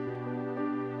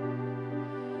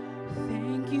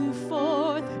Thank you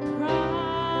for the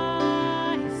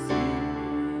price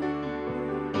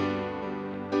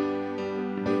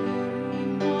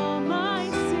bearing all my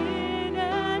sin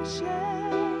and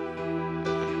shame.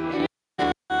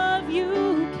 Love you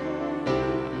came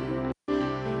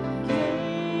and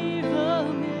gave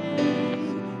amazing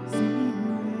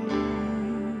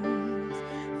grace.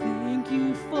 Thank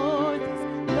you for this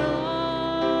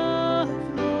love,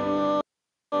 Lord.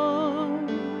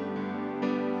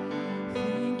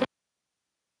 Thank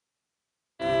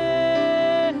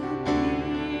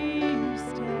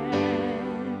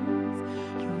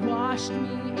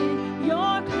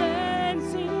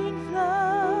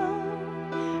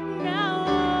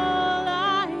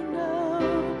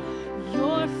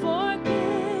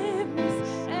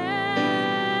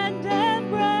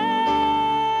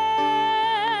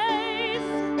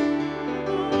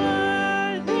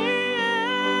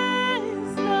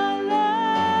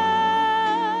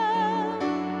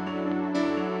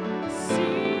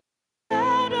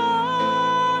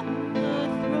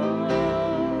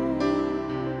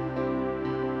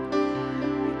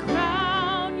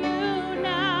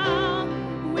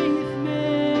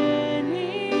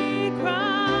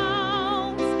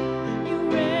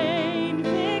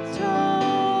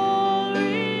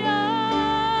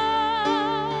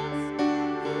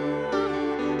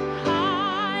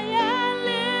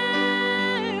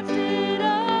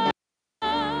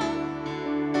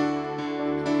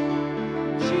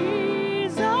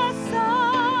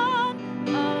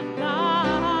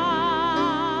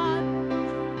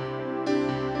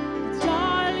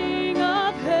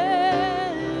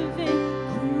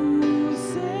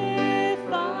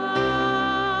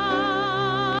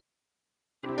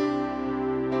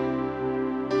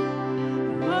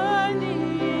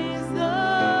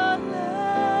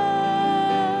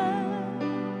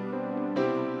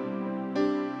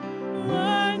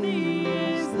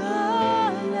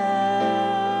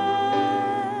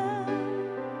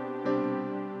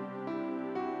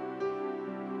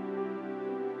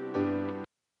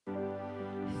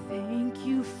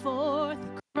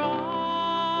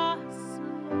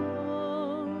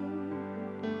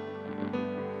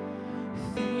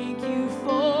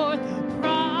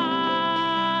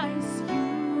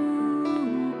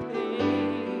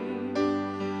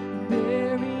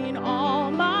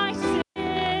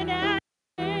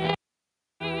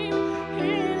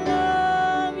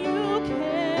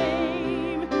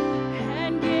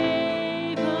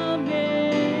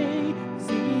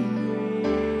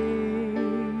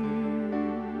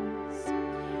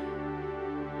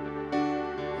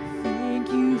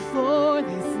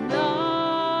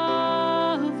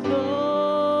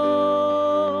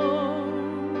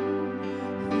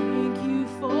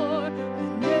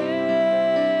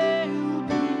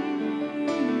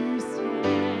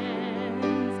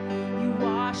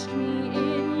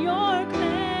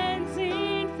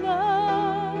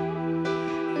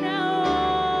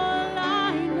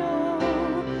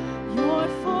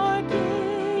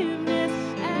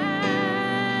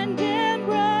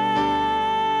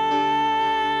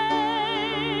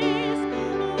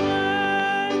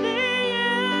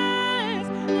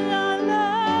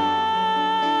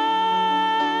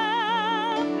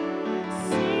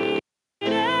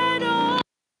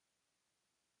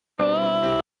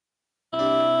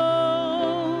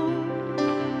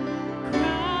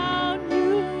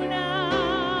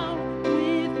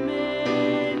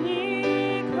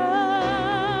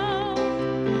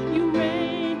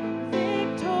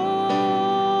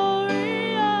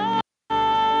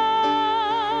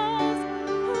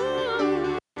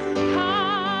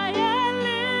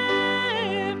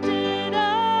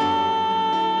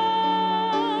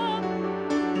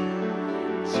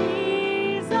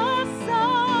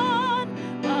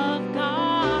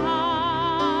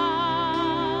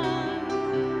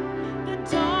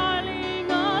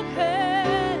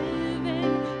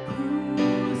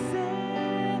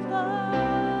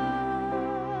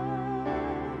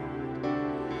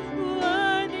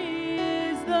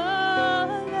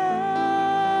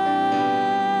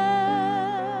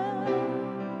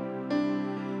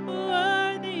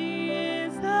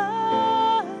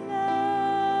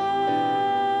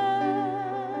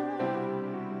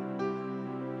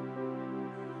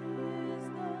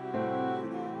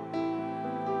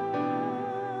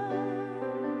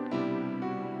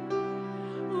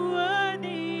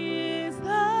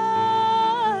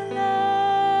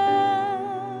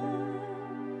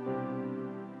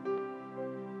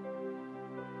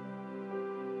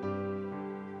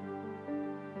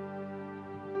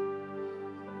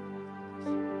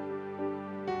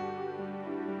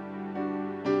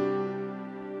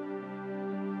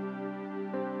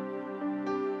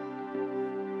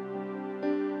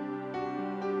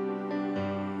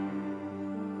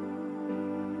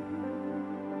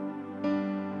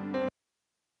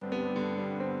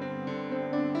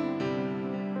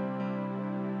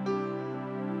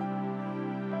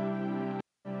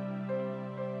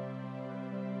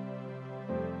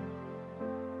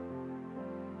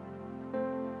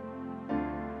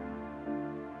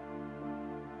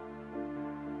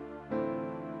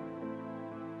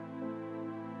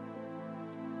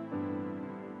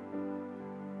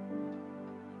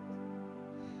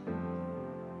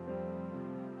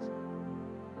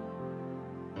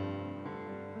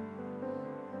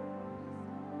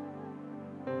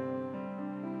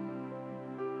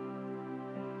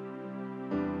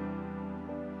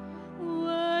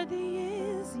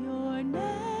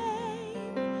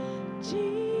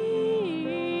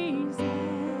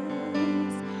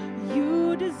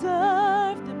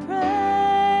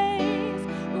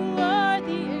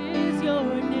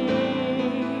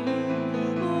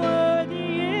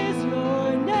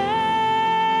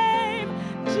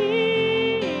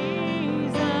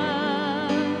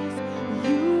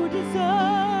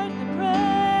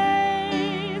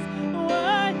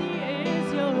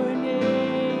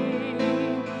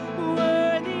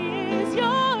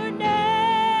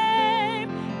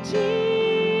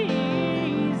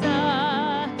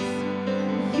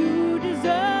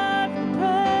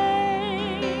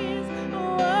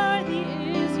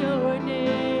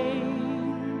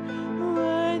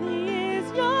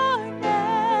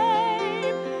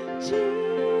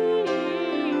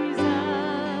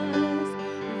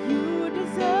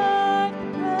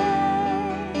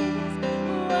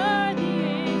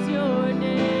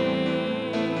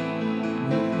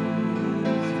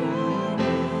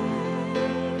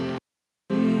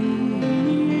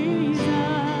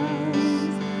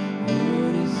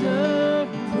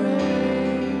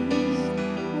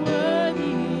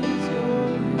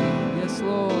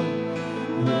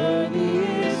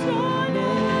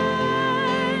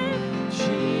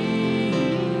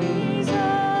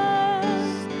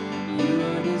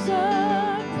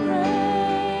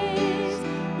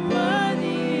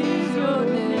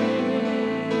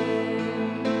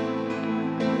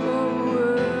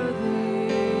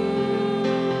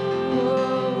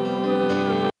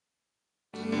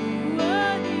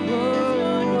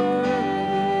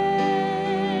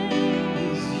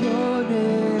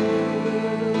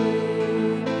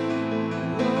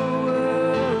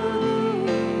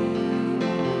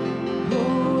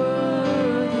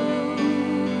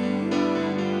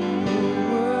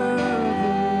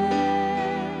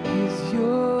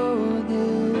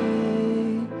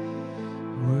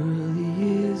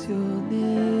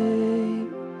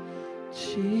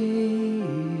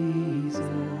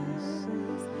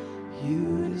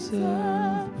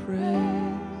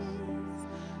praise.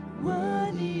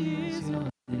 Worthy is your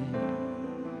name.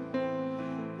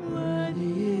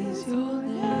 Worthy is your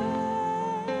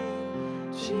name,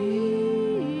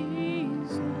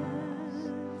 Jesus.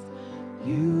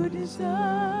 You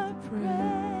deserve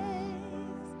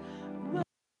praise.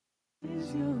 Worthy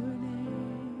is your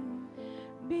name.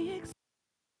 Be exalted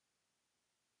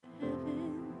in the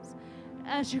heavens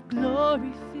as your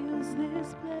glory fills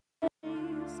this place.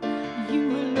 You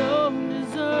alone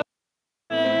deserve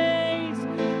praise.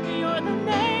 You're the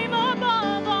name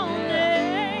above all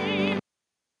names.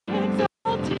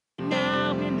 Exalted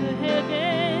now in the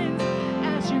heavens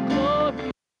as your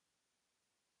glory.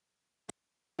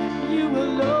 You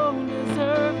alone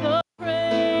deserve the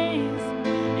praise.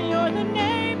 You're the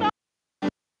name of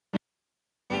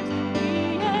names.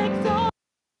 Be exalted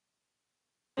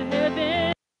in the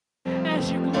heavens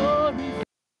as your glory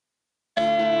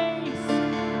fills.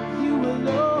 You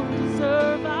alone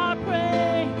deserve our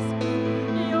praise.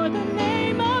 You're the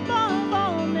name above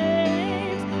all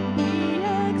names. Be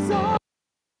exalted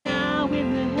now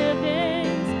in the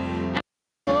heavens as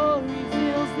glory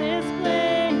fills this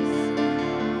place.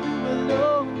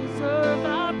 Alone deserve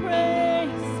our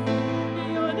praise.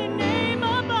 You're the name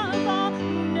above all names.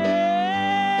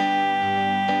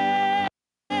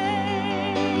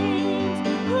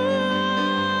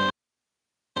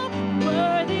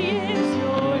 Worthy is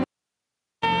your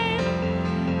name,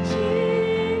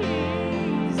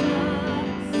 Jesus.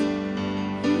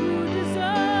 You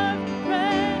deserve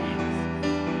praise.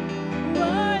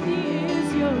 Worthy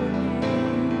is your name.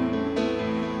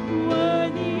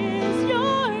 Worthy is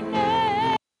your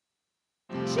name,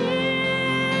 Jesus.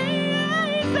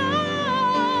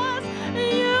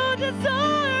 You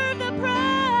deserve the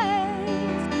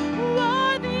praise.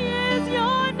 Worthy is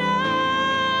your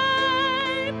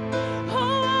name.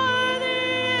 Oh, worthy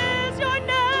is your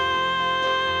name.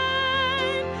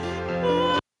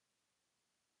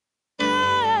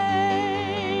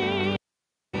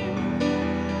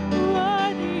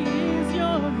 Worthy is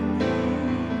your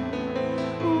name.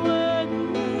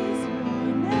 Worthy is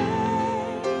your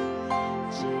name,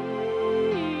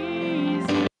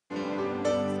 Jesus.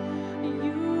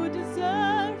 You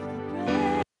deserve the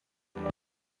praise.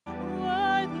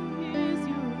 Worthy is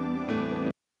your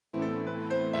name.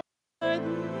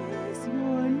 Worthy is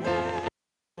your name,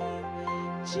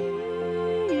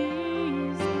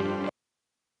 Jesus.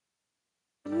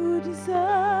 You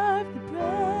deserve the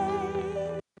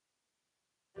praise.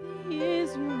 Worthy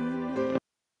is your name.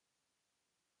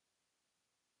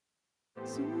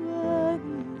 So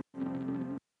worthy.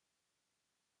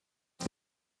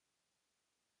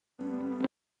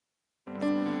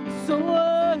 So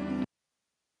worthy.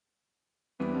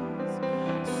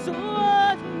 So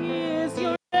worthy is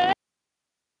your name.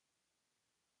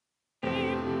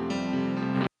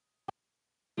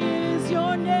 Is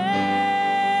your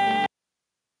name.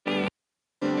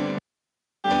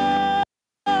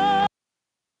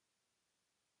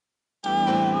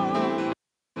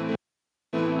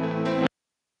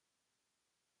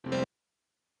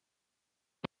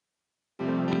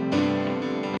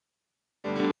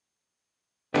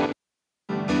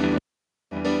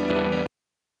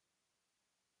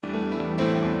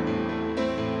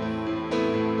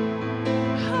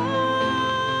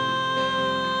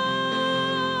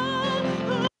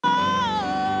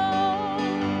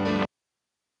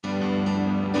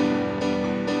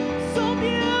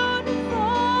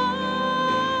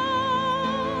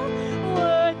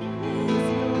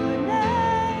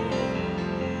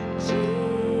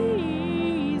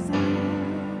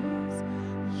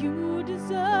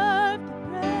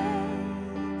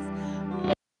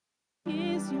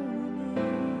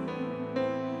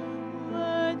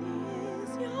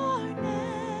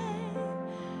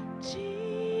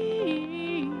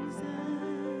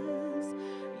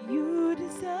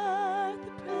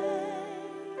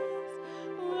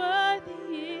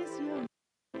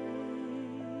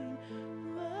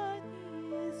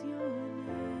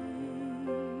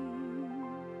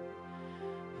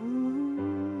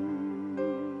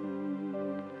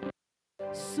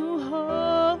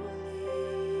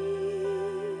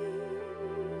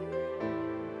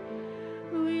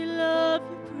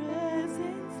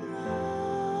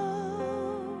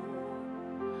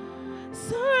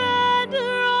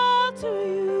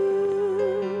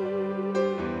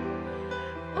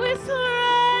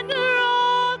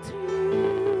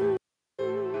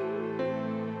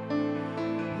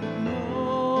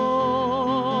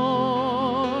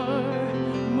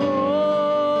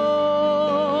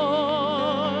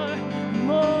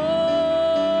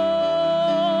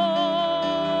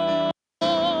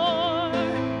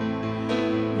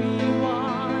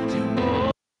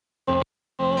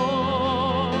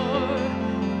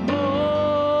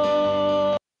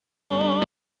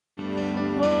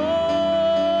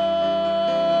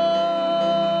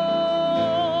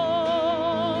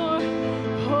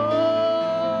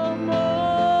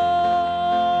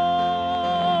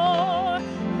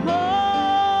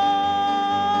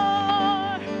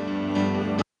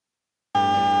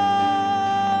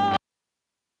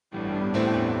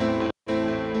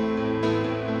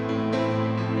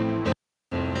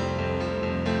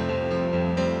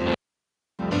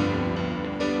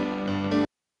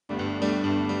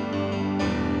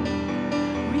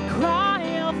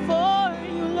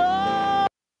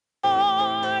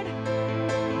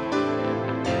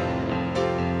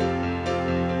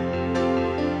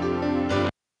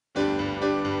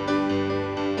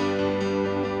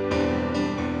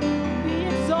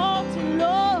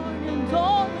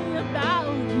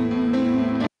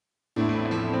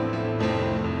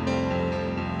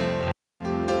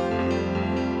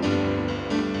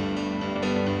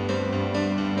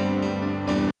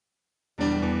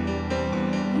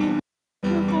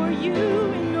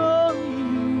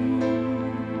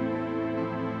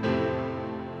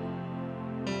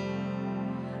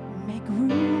 make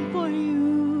room for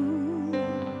you.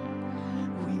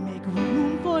 We make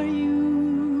room for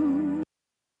you.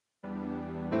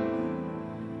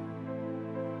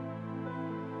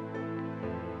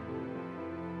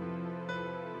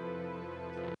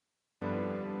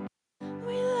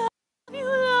 We love you,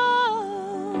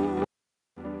 Lord.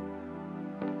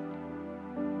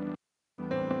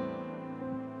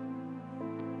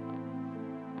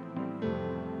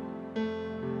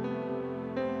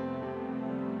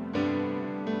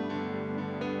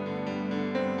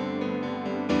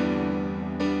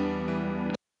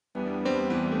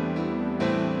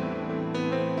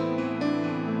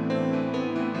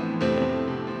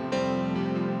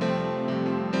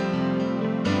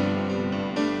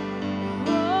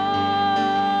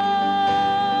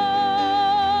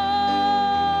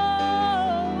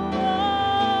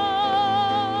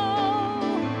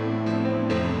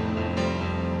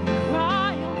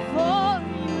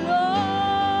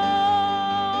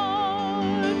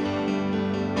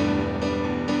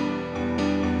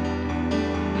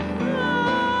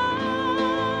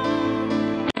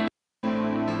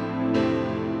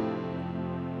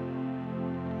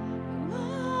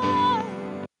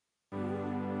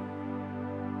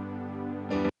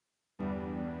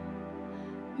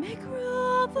 Make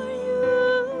room for you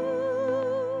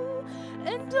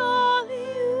and only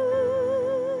you.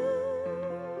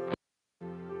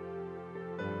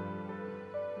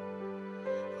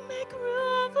 Make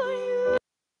room for you.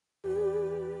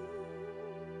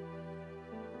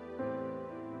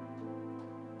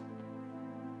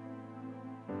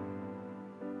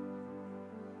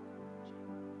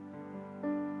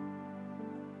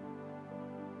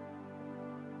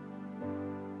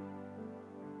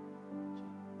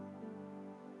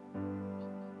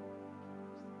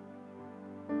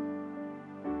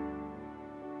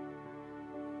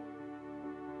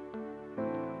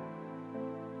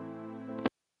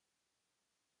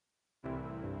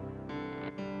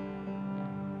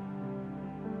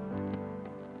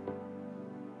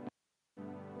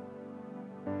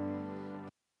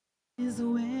 Is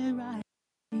where I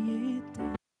lay it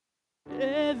down.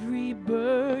 Every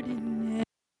burden,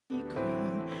 every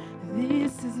crown.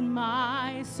 This is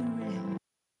my surrender.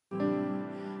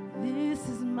 This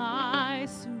is my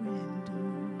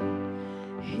surrender.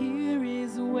 Here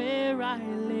is where I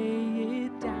lay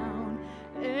it down.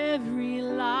 Every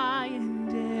lie and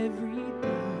every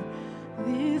doubt.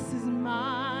 This is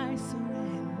my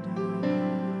surrender.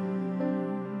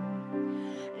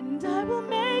 And I will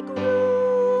make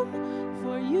room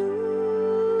for you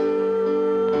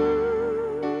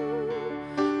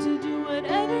to do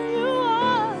whatever you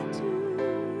want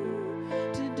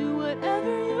to do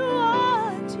whatever you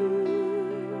want to,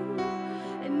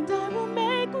 and I will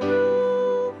make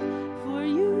room for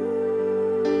you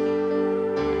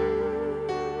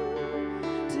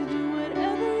to do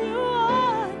whatever you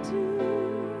want to,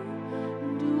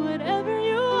 do whatever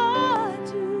you want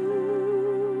to.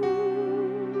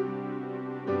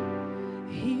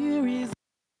 Here is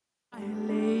I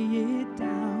lay it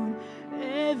down,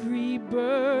 every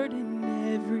burden,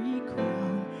 every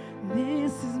crown.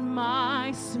 This is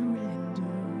my surrender.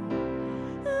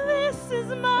 This is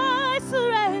my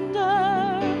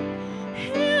surrender.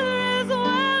 Here is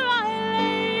where I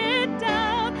lay it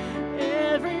down,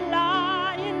 every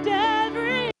lie and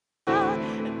every doubt.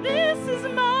 This is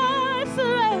my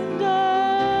surrender,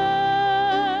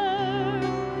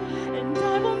 and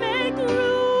I will make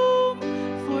room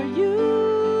for you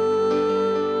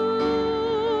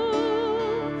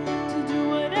to do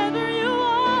whatever you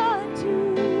want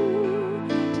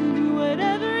to do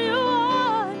whatever you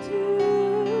want to,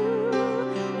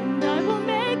 and I will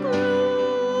make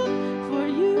room for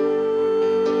you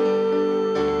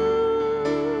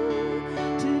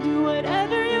to do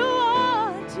whatever you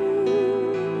want to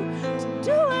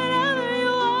do whatever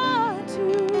you want to.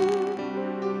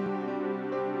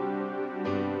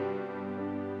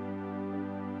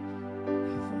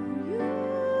 For you,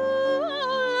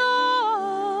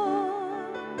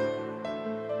 Lord,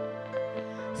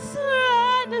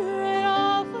 surrender it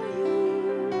all for you.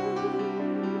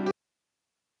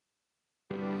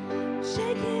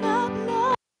 Shake it up,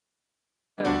 Lord.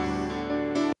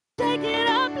 Shake it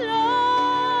up,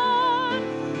 Lord.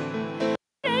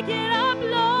 Shake it up,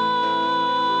 Lord.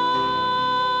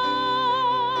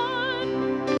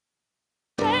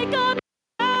 Take up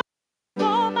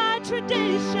all my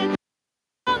tradition,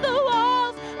 on the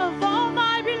walls of all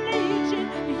my religion.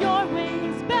 Your way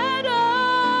is better.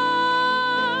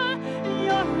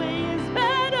 Your way is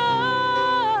better.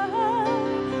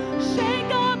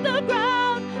 Shake up the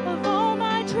ground of all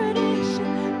my tradition.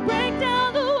 Break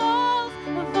down the walls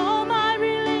of all my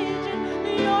religion.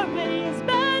 Your way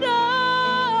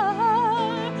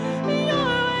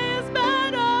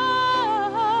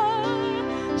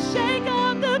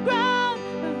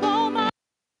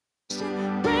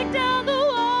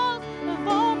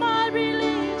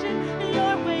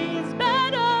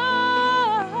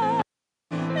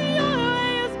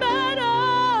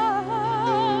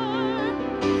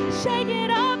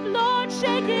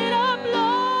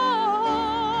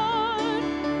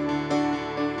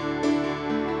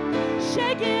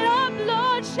Shake it up,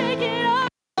 Lord, shake it up,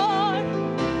 Lord.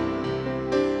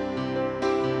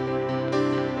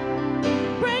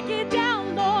 Break it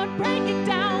down, Lord, break it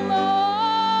down, Lord.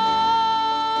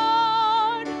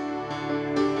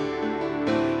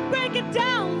 Break it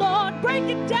down, Lord, break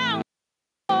it down,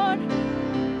 Lord.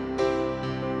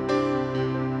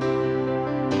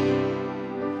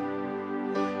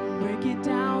 Break it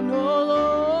down, oh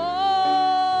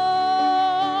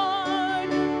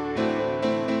Lord.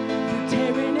 You're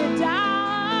tearing it down.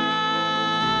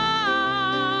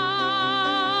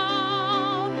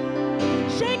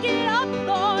 Shake it up,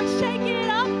 Lord, shake it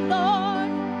up,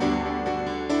 Lord.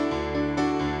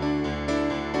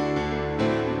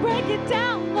 Break it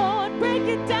down, Lord, break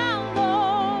it down,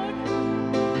 Lord.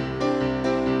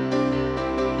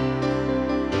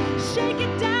 Shake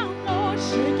it down, Lord,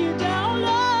 shake it down,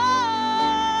 Lord.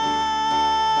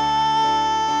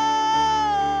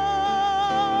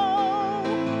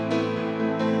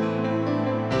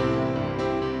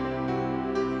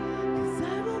 'Cause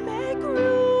I will make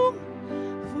room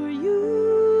for you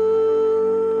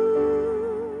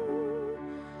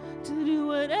to do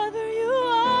whatever you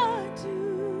want to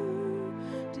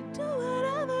do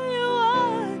whatever you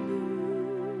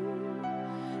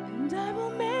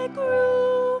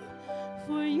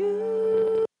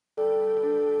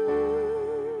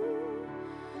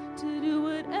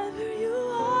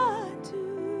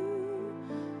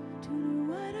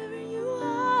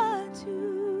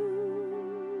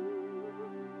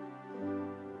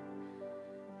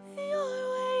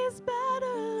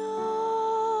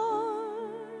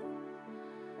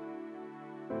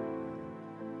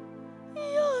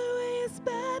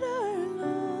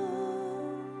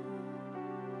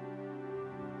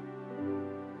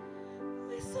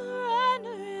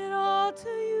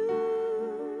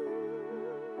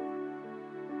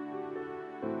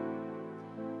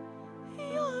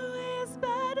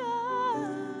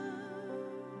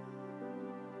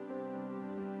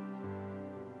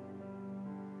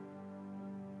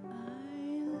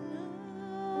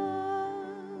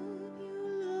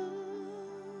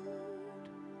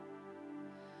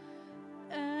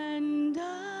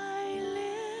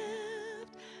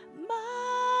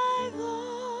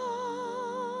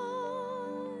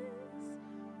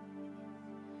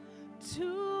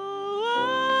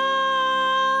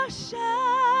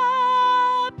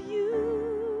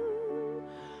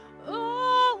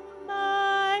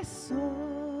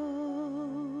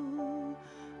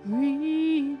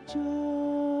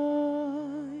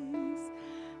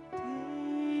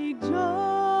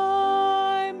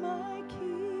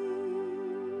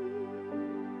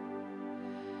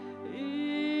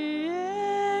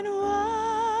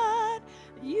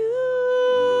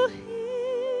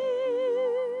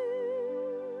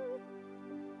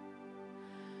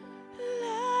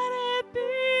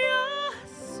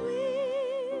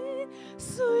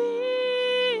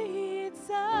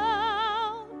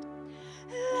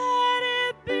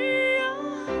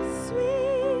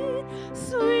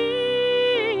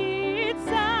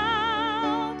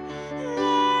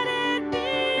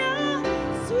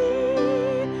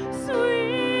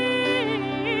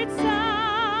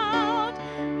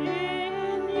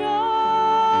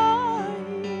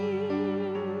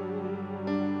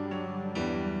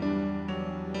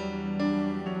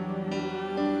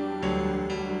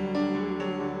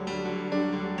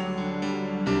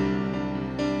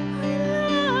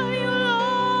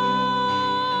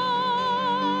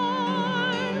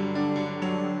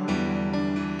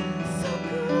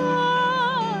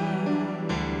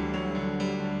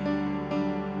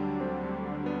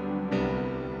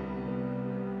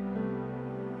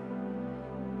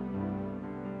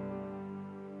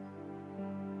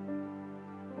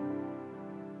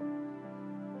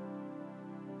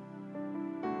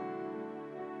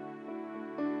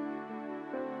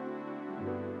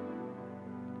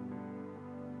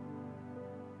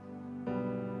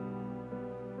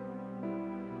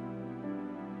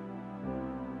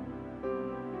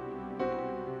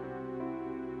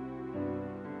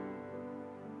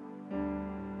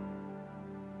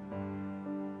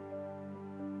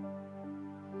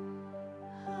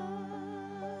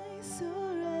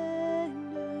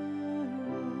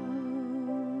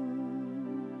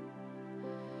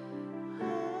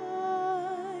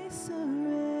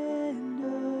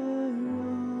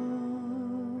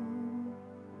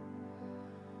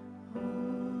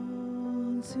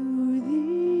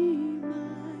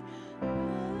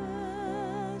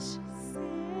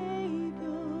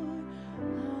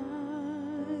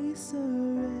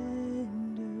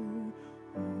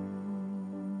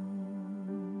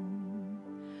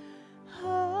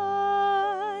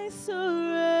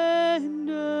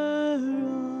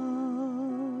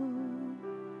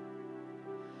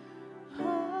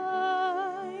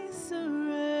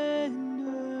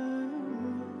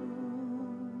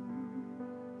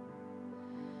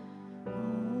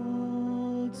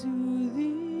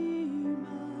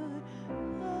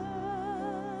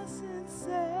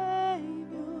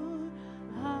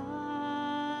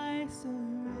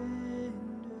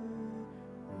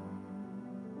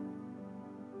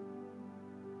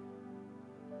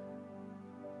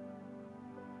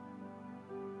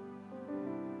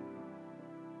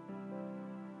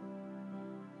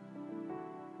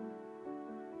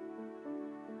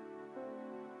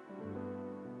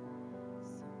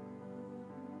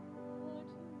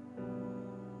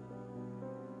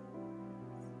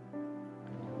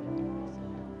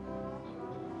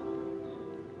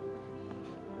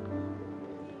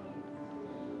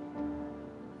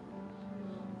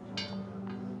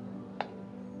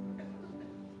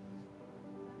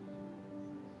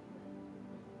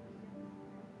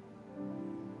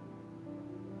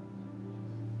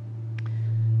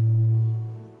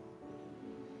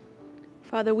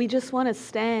Father, we just want to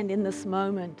stand in this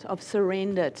moment of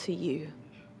surrender to you.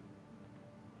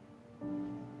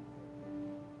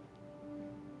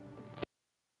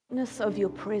 Of your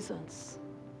presence.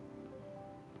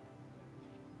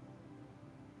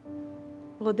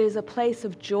 Lord, there's a place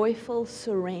of joyful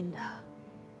surrender.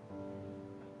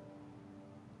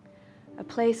 A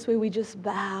place where we just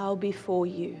bow before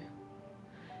you.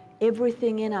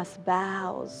 Everything in us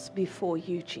bows before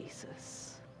you,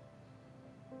 Jesus.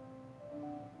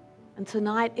 And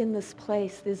tonight in this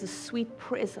place, there's a sweet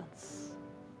presence.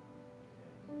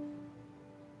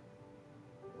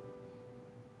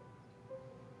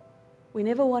 We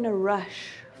never want to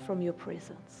rush from your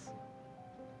presence.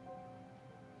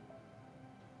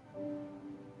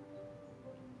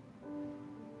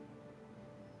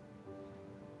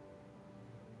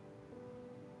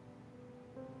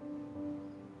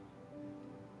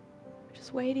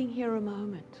 Just waiting here a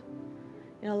moment.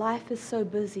 You know, life is so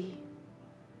busy.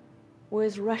 We're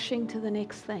always rushing to the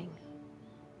next thing.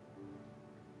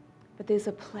 But there's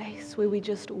a place where we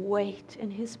just wait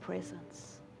in His presence.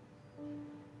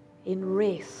 In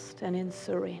rest and in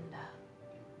surrender.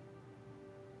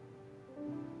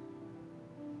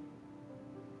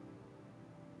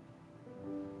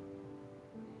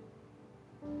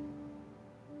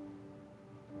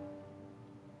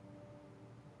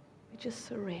 We just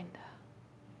surrender.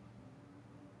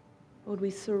 Lord, we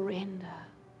surrender.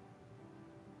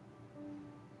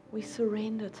 We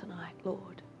surrender tonight,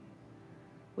 Lord.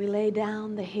 We lay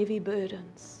down the heavy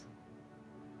burdens.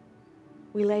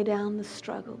 We lay down the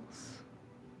struggles.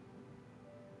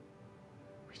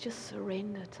 We just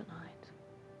surrender tonight.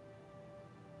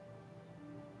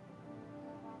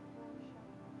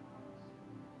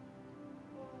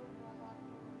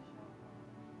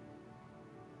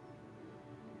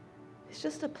 It's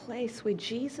just a place where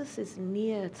Jesus is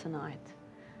near tonight.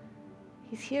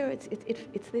 He's here.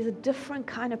 There's a different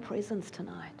kind of presence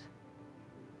tonight.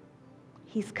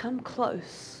 He's come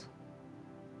close.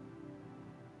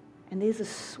 And there's a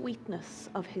sweetness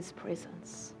of His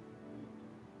presence.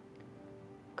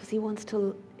 Because He wants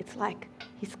to, it's like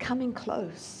He's coming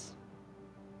close.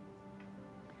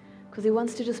 Because He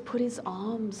wants to just put His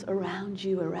arms around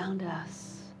you, around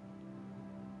us.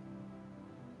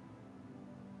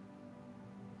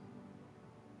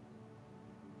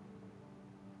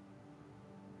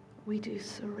 We do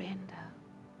surrender.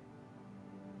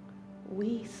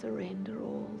 We surrender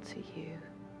all to you.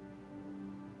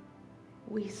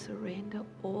 We surrender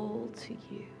all to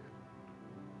you.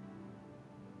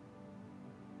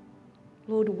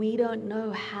 Lord, we don't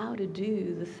know how to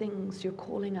do the things you're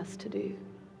calling us to do.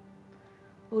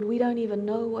 Lord, we don't even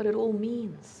know what it all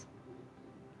means.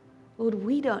 Lord,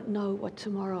 we don't know what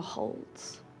tomorrow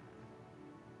holds.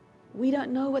 We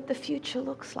don't know what the future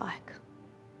looks like.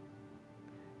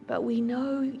 But we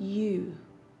know you.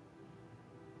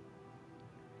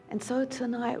 And so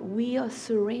tonight we are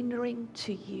surrendering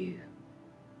to you.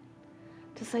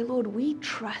 To say, Lord, we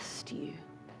trust you.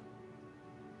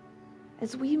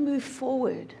 As we move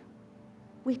forward,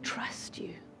 we trust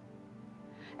you.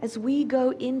 As we go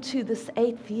into this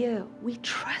 8th year, we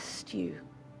trust you.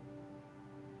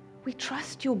 We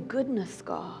trust your goodness,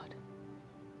 God.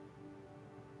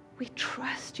 We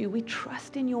trust you. We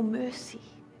trust in your mercy.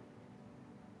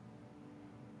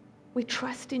 We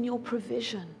trust in your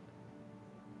provision.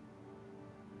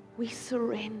 We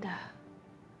surrender.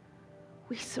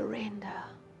 We surrender.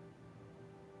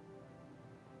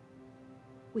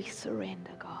 We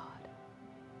surrender, God.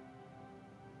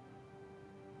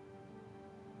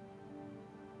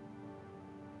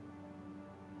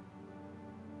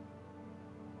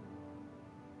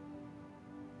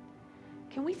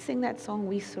 Can we sing that song,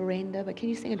 We Surrender? But can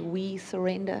you sing it, We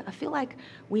Surrender? I feel like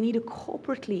we need to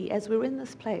corporately, as we're in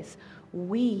this place,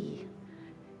 we,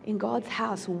 in God's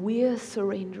house, we're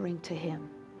surrendering to Him.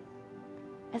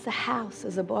 As a house,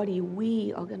 as a body,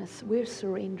 we're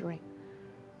surrendering.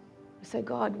 We say,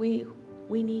 God, we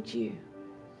need you.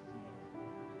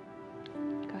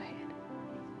 Go ahead.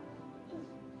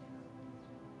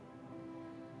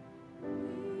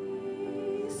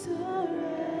 We surrender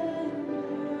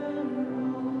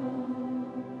all.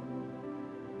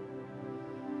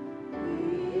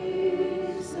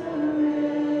 We surrender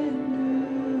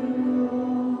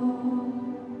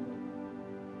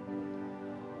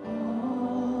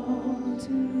all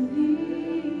to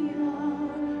Thee, our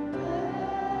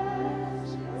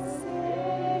precious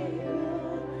Savior.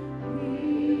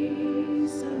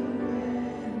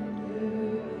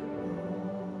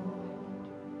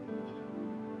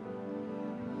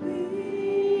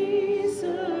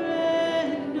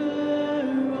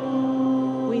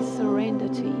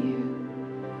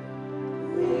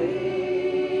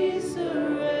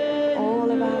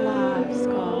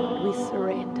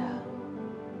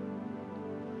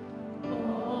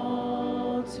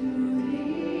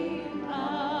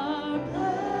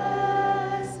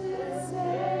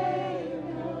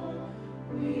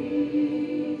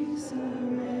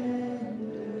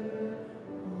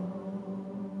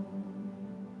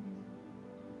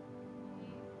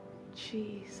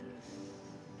 Jesus,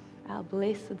 our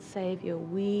blessed Savior,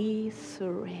 we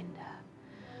surrender.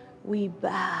 We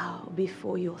bow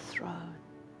before your throne.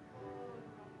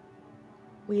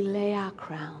 We lay our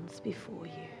crowns before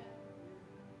you.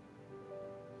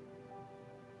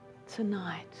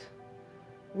 Tonight,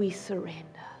 we surrender.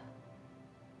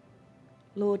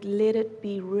 Lord, let it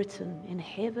be written in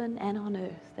heaven and on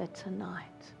earth that tonight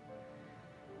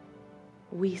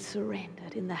we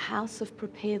surrendered. In the house of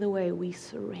Prepare the Way, we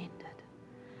surrendered.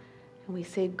 And we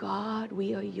said, God,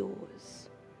 we are yours.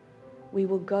 We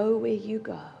will go where you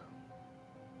go.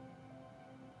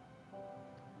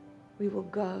 We will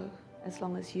go as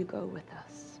long as you go with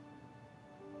us.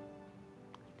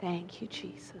 Thank you,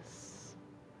 Jesus.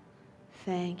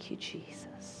 Thank you,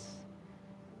 Jesus.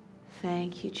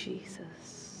 Thank you,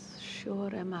 Jesus.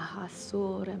 Shore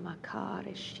mahasore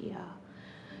makare shia.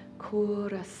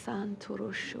 Kura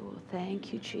santurosho.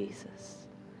 Thank you, Jesus.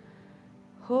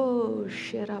 Oh,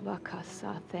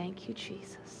 shirabakasa. Thank you,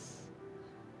 Jesus.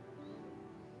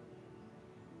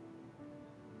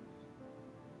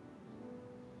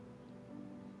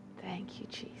 Thank you,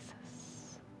 Jesus.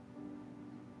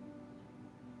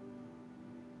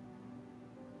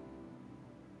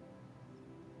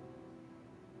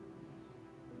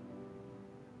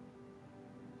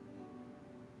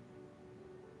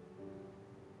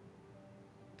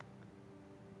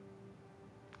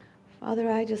 Father,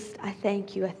 I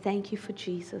thank you. I thank you for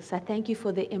Jesus. I thank you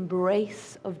for the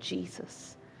embrace of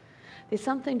Jesus. There's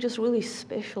something just really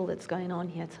special that's going on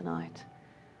here tonight.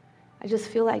 I just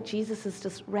feel like Jesus is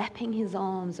just wrapping his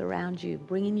arms around you,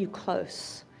 bringing you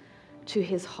close to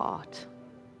his heart.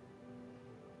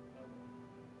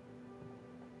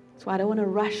 So I don't want to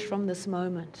rush from this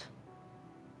moment.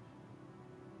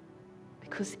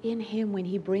 Because in him, when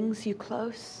he brings you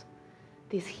close,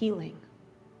 there's healing.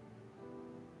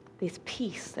 There's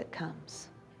peace that comes.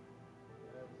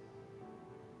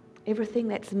 Everything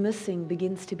that's missing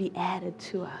begins to be added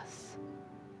to us.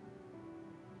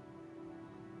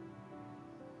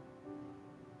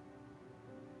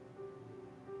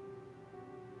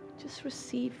 Just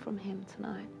receive from him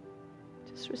tonight.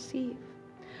 Just receive.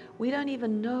 We don't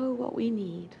even know what we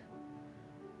need.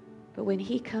 But when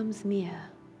he comes near,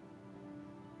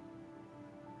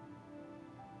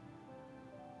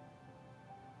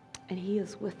 and he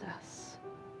is with us.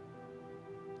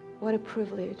 What a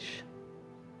privilege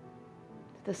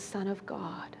that the Son of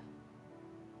God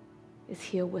is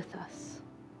here with us.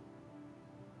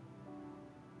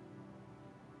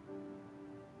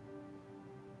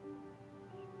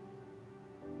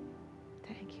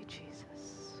 Thank you,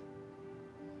 Jesus.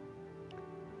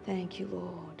 Thank you,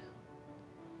 Lord.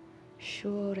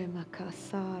 Shore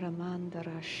makasara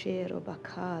mandara shero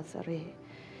bakazare.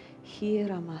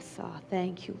 Hiramasa.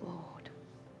 Thank you, Lord.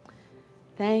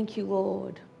 Thank you,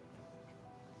 Lord.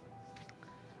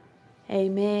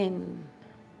 Amen.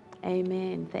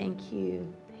 Amen. Thank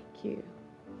you. Thank you.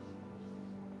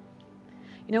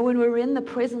 You know, when we're in the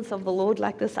presence of the Lord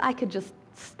like this, I could just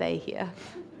stay here.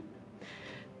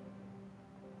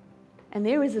 And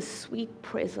there is a sweet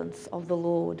presence of the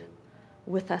Lord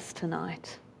with us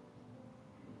tonight.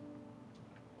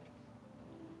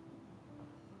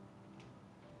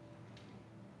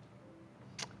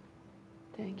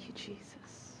 Thank you,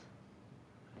 Jesus.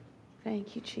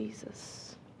 Thank you,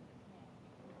 Jesus.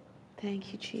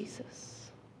 Thank you, Jesus.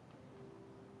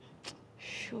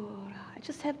 Sure. I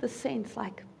just have the sense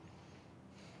like,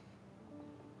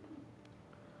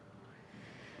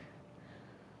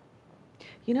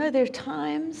 you know, there are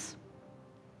times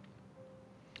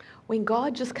when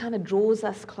God just kind of draws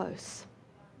us close.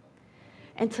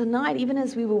 And tonight, even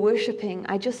as we were worshiping,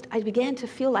 I began to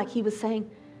feel like he was saying,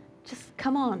 just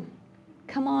come on.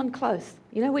 Come on close.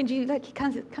 You know, when you like,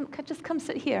 just come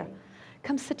sit here.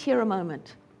 Come sit here a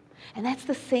moment. And that's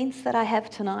the sense that I have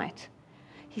tonight.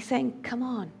 He's saying, come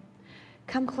on.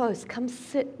 Come close. Come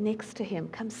sit next to him.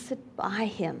 Come sit by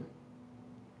him.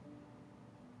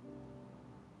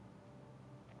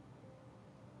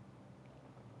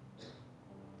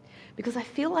 Because I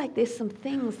feel like there's some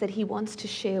things that he wants to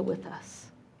share with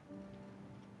us.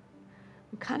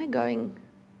 I'm kind of going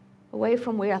away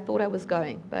from where I thought I was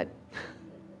going, but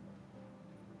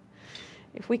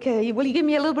if we can, will you give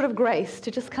me a little bit of grace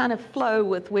to just kind of flow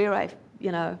with where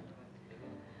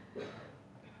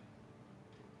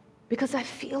because I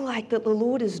feel like that the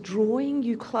Lord is drawing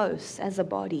you close as a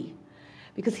body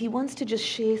because he wants to just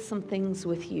share some things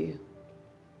with you.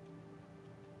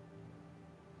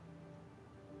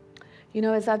 You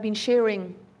know, as I've been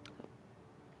sharing,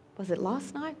 was it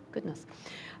last night? Goodness.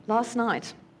 Last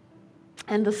night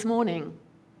and this morning,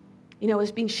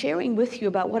 I've been sharing with you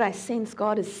about what I sense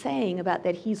God is saying about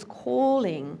that He's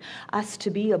calling us to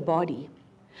be a body.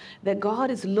 That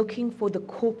God is looking for the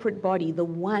corporate body, the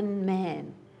one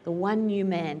man, the one new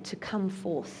man to come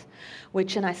forth.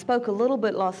 And I spoke a little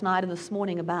bit last night and this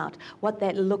morning about what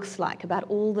that looks like, about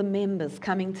all the members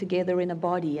coming together in a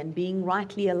body and being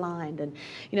rightly aligned. And,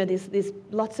 there's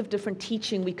lots of different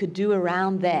teaching we could do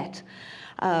around that.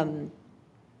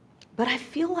 But I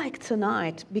feel like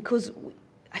tonight, because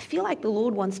I feel like the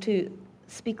Lord wants to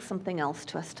speak something else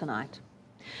to us tonight.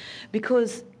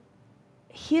 Because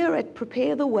here at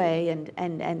Prepare the Way,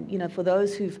 and for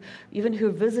those who are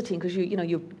visiting,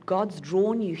 because God's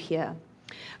drawn you here,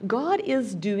 God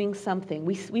is doing something.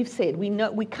 We've said,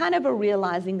 we kind of are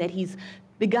realizing that He's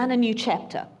begun a new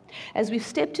chapter. As we've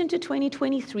stepped into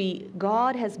 2023,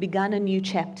 God has begun a new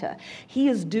chapter. He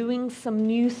is doing some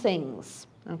new things,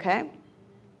 okay?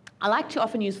 I like to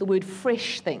often use the word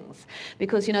fresh things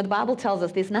because, the Bible tells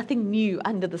us there's nothing new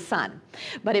under the sun,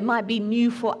 but it might be new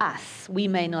for us. We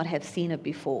may not have seen it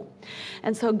before.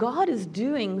 And so God is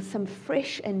doing some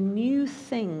fresh and new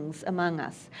things among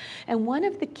us. And one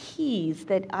of the keys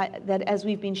that as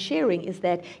we've been sharing is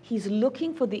that He's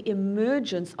looking for the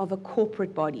emergence of a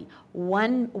corporate body,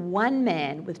 one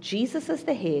man with Jesus as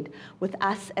the head, with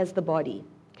us as the body,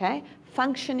 okay?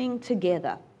 Functioning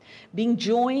together. Being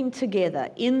joined together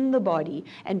in the body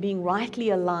and being rightly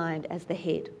aligned as the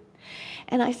head.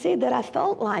 And I said that I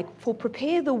felt like for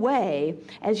Prepare the Way,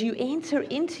 as you enter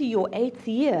into your 8th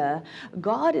year,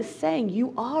 God is saying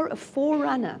you are a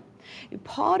forerunner.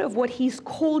 Part of what He's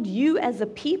called you as a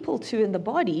people to in the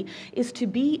body is to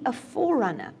be a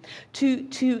forerunner,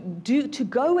 to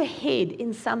go ahead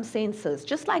in some senses.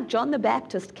 Just like John the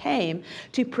Baptist came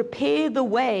to prepare the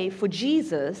way for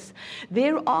Jesus,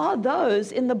 there are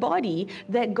those in the body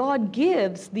that God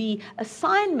gives the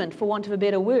assignment, for want of a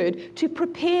better word, to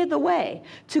prepare the way,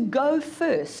 to go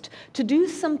first, to do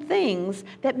some things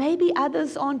that maybe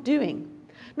others aren't doing.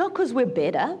 Not because we're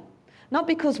better, not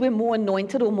because we're more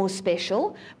anointed or more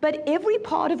special, but every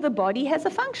part of the body has a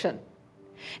function.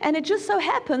 And it just so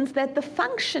happens that the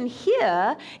function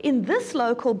here in this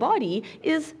local body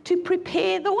is to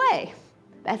prepare the way.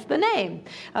 That's the name,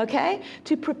 okay?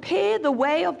 To prepare the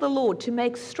way of the Lord, to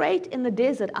make straight in the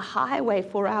desert a highway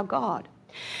for our God.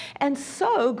 And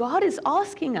so God is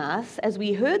asking us, as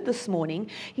we heard this morning,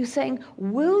 He's saying,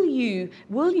 will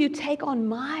you take on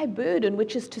my burden,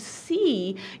 which is to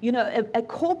see, a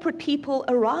corporate people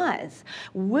arise?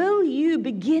 Will you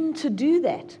begin to do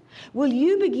that? Will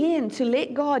you begin to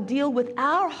let God deal with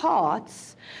our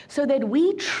hearts so that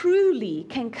we truly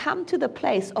can come to the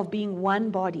place of being one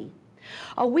body?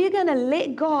 Are we going to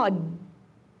let God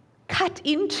cut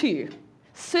into,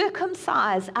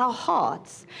 circumcise our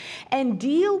hearts and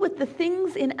deal with the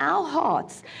things in our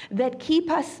hearts that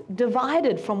keep us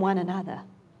divided from one another?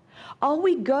 Are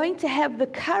we going to have the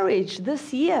courage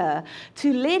this year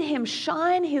to let Him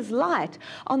shine His light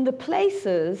on the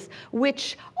places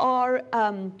which are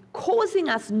causing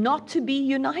us not to be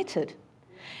united?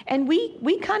 And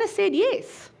we kind of said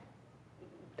yes.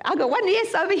 I got one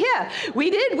yes over here. We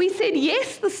did. We said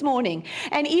yes this morning.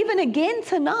 And even again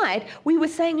tonight, we were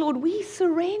saying, Lord, we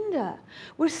surrender.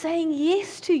 We're saying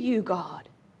yes to you, God.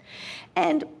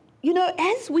 And,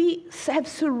 as we have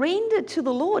surrendered to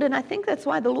the Lord, and I think that's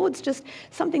why the Lord's just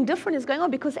something different is going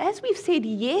on, because as we've said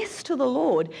yes to the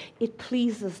Lord, it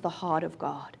pleases the heart of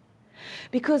God.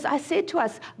 Because I said to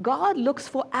us, God looks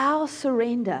for our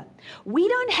surrender. We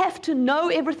don't have to know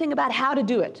everything about how to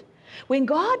do it. When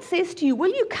God says to you,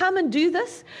 will you come and do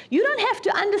this? You don't have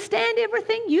to understand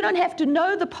everything. You don't have to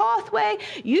know the pathway.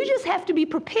 You just have to be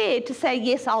prepared to say,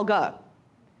 yes, I'll go.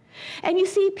 And you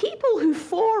see, people who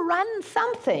forerun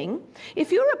something,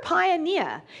 if you're a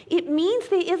pioneer, it means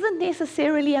there isn't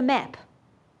necessarily a map.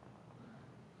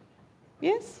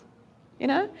 Yes? You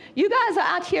guys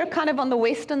are out here kind of on the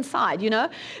western side,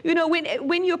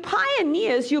 when you're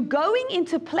pioneers, you're going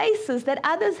into places that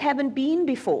others haven't been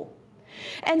before.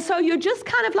 And so you're just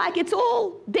kind of like, it's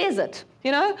all desert,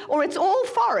 or it's all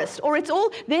forest, or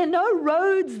there are no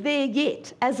roads there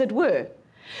yet, as it were.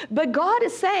 But God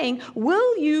is saying,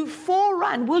 will you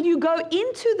forerun? Will you go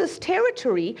into this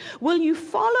territory? Will you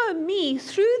follow me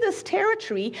through this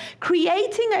territory,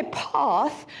 creating a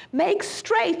path, make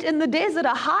straight in the desert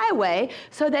a highway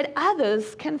so that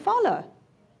others can follow?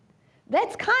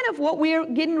 That's kind of what we're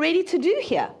getting ready to do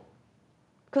here,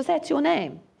 because that's your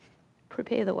name.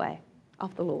 Prepare the way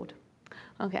of the Lord.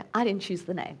 Okay, I didn't choose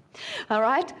the name, all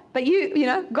right? But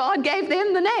God gave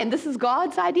them the name. This is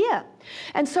God's idea.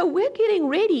 And so we're getting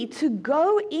ready to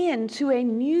go into a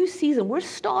new season. We're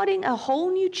starting a whole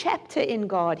new chapter in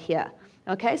God here,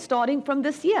 okay, starting from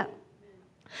this year.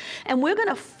 And we're going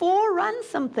to forerun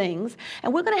some things,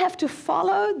 and we're going to have to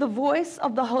follow the voice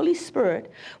of the Holy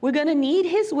Spirit. We're going to need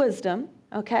His wisdom,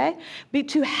 okay,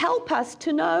 to help us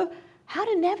to know how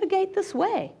to navigate this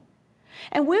way.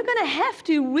 And we're going to have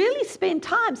to really spend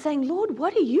time saying, Lord,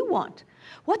 what do you want?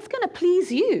 What's going to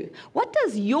please you? What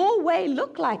does your way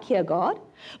look like here, God?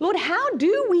 Lord, how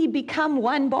do we become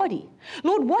one body?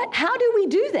 Lord, how do we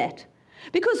do that?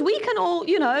 Because we can all,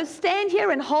 stand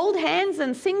here and hold hands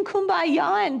and sing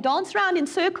kumbaya and dance around in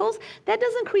circles. That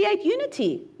doesn't create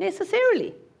unity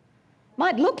necessarily.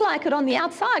 Might look like it on the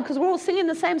outside because we're all singing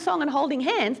the same song and holding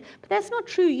hands, but that's not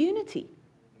true unity.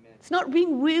 It's not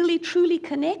being really, truly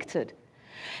connected.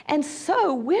 And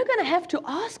so we're going to have to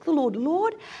ask the Lord,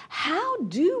 Lord, how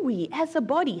do we as a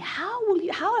body, how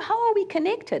are we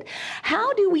connected?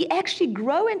 How do we actually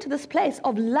grow into this place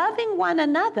of loving one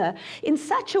another in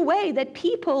such a way that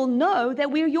people know that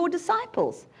we're your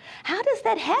disciples? How does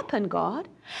that happen, God?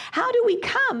 How do we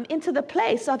come into the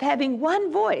place of having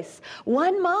one voice,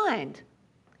 one mind,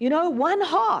 one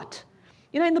heart?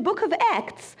 In the book of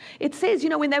Acts, it says,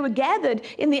 when they were gathered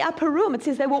in the upper room, it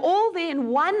says they were all there in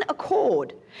one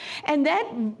accord. And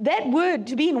that word,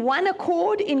 to be in one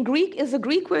accord in Greek, is a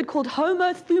Greek word called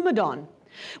homothumadon,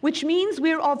 which means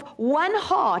we're of one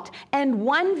heart and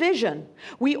one vision.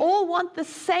 We all want the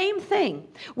same thing.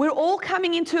 We're all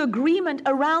coming into agreement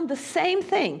around the same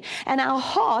thing. And our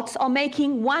hearts are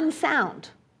making one sound.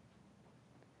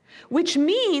 Which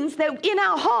means that in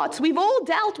our hearts, we've all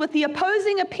dealt with the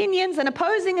opposing opinions and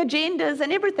opposing agendas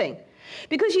and everything.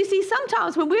 Because you see,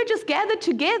 sometimes when we're just gathered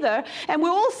together and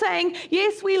we're all saying,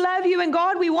 yes, we love you, and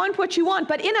God, we want what you want,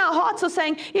 but in our hearts are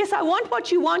saying, yes, I want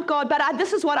what you want, God, but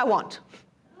this is what I want.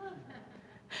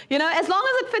 As long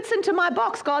as it fits into my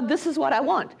box, God, this is what I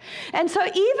want. And so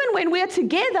even when we're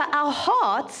together, our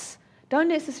hearts don't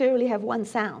necessarily have one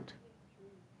sound.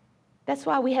 That's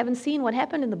why we haven't seen what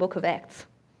happened in the book of Acts.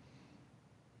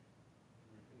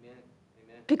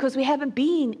 Because we haven't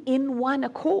been in one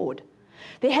accord.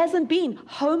 There hasn't been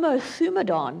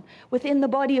homothumadon within the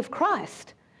body of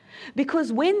Christ.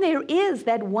 Because when there is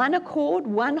that one accord,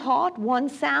 one heart, one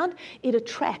sound, it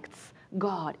attracts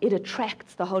God. It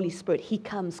attracts the Holy Spirit. He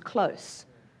comes close.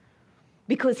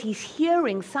 Because he's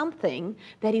hearing something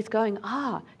that he's going,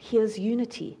 here's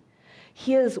unity.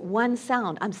 Here's one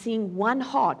sound. I'm seeing one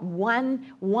heart, one.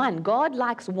 God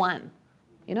likes one.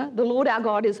 The Lord our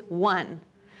God is one.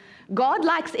 God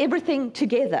likes everything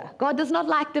together. God does not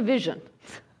like division,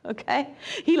 okay?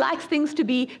 He likes things to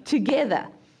be together.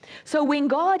 So when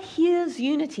God hears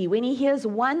unity, when he hears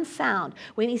one sound,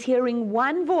 when he's hearing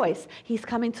one voice, he's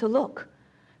coming to look.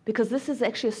 Because this is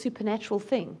actually a supernatural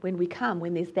thing when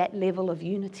there's that level of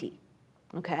unity,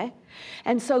 okay?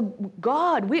 And so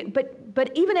God,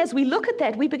 but even as we look at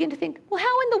that, we begin to think, well,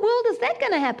 how in the world is that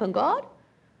going to happen, God?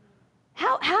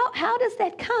 How does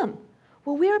that come?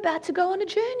 Well, we're about to go on a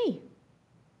journey.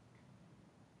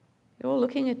 You're all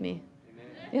looking at me,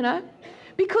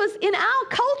 Because in our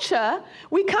culture,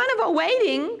 we kind of are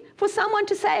waiting for someone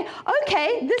to say,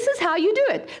 okay, this is how you do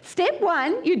it. Step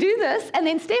 1, you do this, and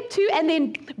then step 2, and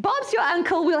then Bob's your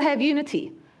uncle, we'll have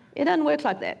unity. It doesn't work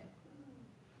like that.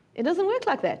 It doesn't work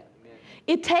like that.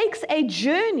 It takes a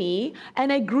journey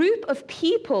and a group of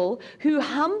people who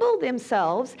humble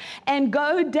themselves and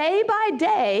go day by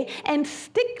day and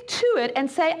stick to it and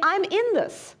say, I'm in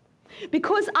this.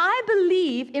 Because I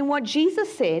believe in what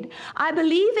Jesus said. I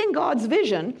believe in God's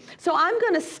vision. So I'm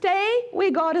going to stay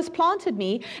where God has planted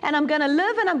me, and I'm going to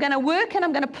live, and I'm going to work, and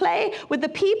I'm going to play with the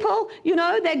people,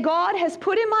 that God has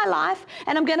put in my life,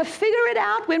 and I'm going to figure it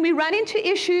out. When we run into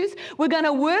issues, we're going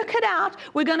to work it out.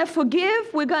 We're going to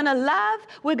forgive. We're going to love.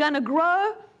 We're going to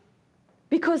grow,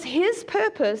 because his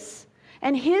purpose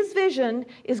and his vision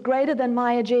is greater than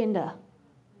my agenda.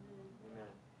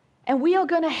 And we are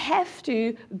going to have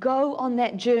to go on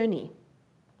that journey.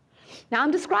 Now, I'm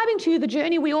describing to you the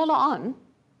journey we all are on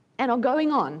and are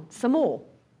going on some more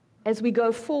as we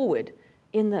go forward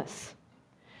in this.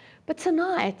 But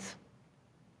tonight,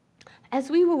 as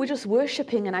we were just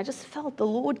worshiping and I just felt the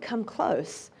Lord come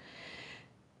close,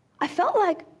 I felt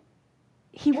like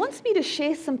he wants me to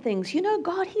share some things.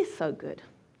 God, he is so good.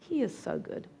 He is so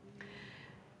good.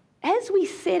 As we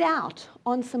set out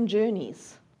on some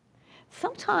journeys,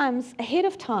 sometimes ahead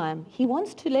of time, he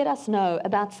wants to let us know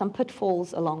about some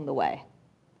pitfalls along the way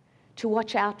to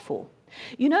watch out for.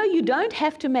 You don't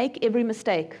have to make every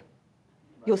mistake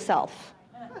yourself.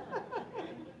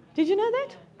 Did you know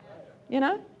that?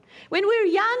 When we were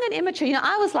young and immature,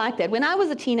 I was like that. When I was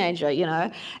a teenager,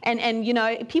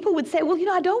 and people would say, well,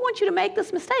 I don't want you to make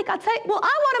this mistake. I'd say, well,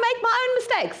 I want to make my own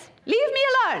mistakes. Leave me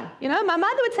alone. My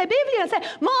mother would say, Beverly, I'd say,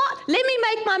 Ma, let me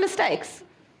make my mistakes.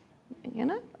 You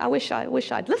know, I wish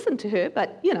I'd listened to her,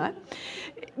 but, you know,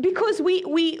 because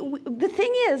the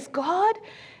thing is, God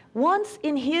wants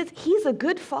He's a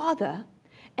good Father,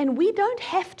 and we don't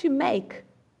have to make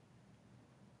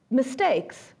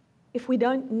mistakes if we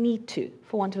don't need to,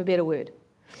 for want of a better word.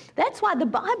 That's why the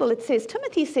Bible,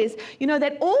 Timothy says, you know,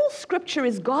 that all Scripture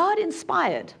is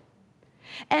God-inspired,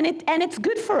 and it's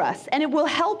good for us, and it will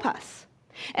help us.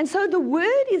 And so the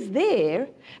Word is there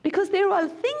because there are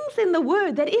things in the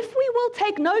Word that if we will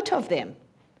take note of them,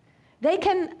 they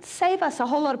can save us a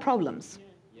whole lot of problems.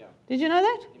 Yeah. Did you know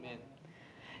that? Amen.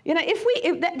 You know,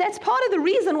 that's part of the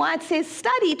reason why it says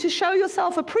study to show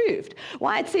yourself approved.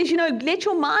 Why it says, you know, let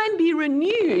your mind be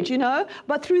renewed, you know,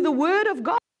 but through the Word of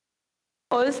God.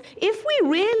 Because if we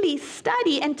really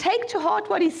study and take to heart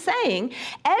what He's saying,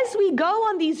 as we go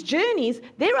on these journeys,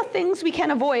 there are things we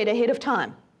can avoid ahead of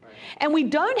time. And we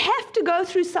don't have to go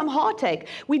through some heartache.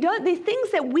 There's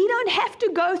things that we don't have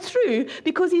to go through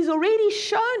because He's already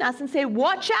shown us and said,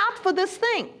 watch out for this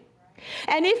thing.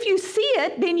 And if you see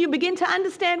it, then you begin to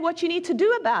understand what you need to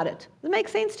do about it. Does that make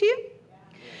sense to you?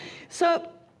 So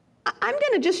I'm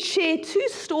going to just share 2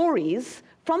 stories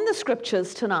from the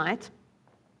Scriptures tonight.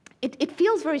 It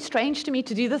feels very strange to me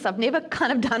to do this. I've never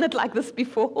kind of done it like this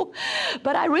before.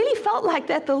 But I really felt like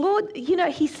that the Lord, you know,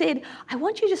 He said, I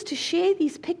want you just to share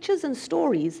these pictures and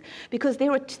stories because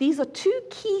these are 2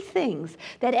 key things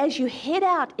that as you head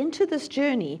out into this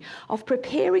journey of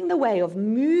preparing the way, of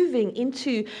moving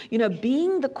into, you know,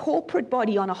 being the corporate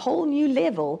body on a whole new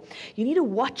level, you need to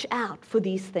watch out for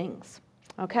these things.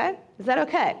 Okay? Is that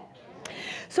okay?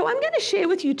 So I'm going to share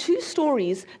with you 2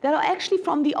 stories that are actually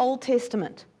from the Old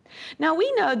Testament. Now, we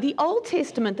know the Old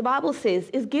Testament, the Bible says,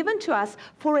 is given to us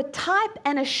for a type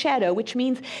and a shadow, which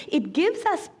means it gives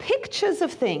us pictures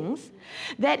of things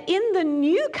that in the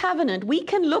new covenant, we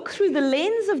can look through the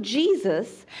lens of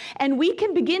Jesus and we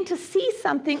can begin to see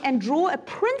something and draw a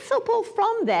principle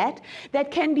from that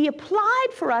that can be applied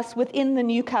for us within the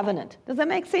new covenant. Does that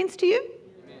make sense to you?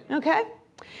 Amen. Okay.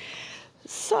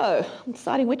 So, I'm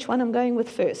deciding which one I'm going with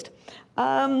first.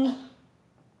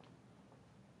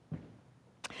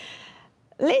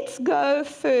 Let's go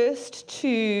first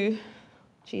to,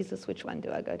 Jesus, which one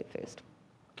do I go to first?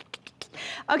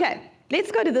 Okay,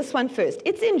 let's go to this one first.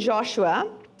 It's in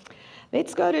Joshua.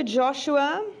 Let's go to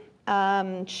Joshua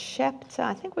chapter,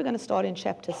 I think we're going to start in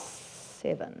chapter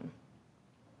 7.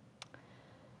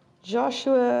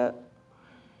 Joshua,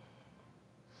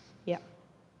 yeah.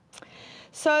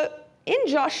 So in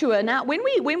Joshua, now when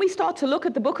we start to look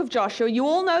at the book of Joshua, you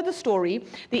all know the story.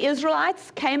 The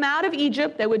Israelites came out of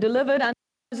Egypt. They were delivered under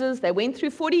Moses. They went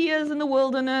through 40 years in the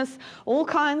wilderness, all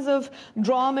kinds of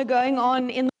drama going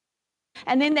on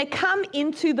and then they come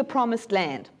into the promised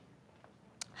land.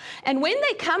 And when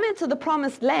they come into the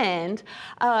promised land,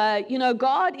 you know,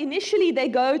 God, initially they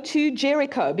go to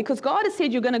Jericho because God has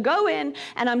said, you're going to go in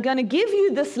and I'm going to give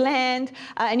you this land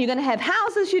and you're going to have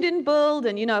houses you didn't build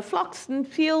and, you know, flocks and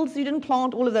fields you didn't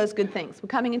plant, all of those good things. We're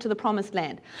coming into the promised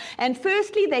land. And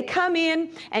firstly, they come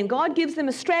in and God gives them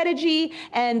a strategy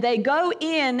and they go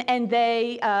in and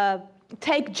they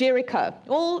take Jericho.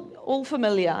 All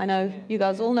familiar. I know you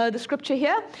guys all know the scripture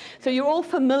here. So you're all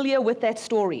familiar with that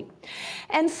story.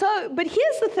 And so, but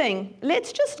here's the thing.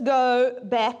 Let's just go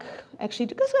back, actually,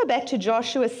 let's go back to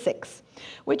Joshua 6,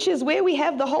 which is where we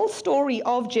have the whole story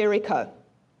of Jericho.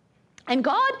 And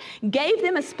God gave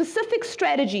them a specific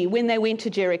strategy when they went to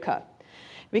Jericho.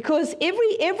 Because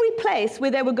every place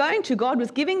where they were going to, God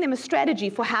was giving them a strategy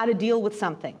for how to deal with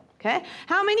something. Okay?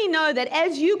 How many know that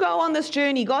as you go on this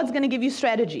journey, God's going to give you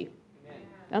strategy?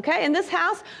 Amen. Okay? In this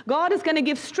house, God is going to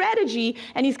give strategy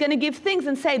and He's going to give things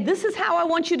and say, this is how I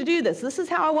want you to do this. This is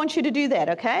how I want you to do that.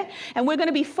 Okay? And we're going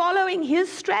to be following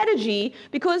His strategy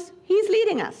because He's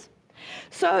leading us.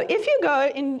 So if you go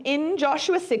in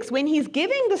Joshua 6, when He's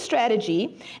giving the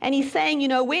strategy and He's saying, you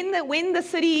know, when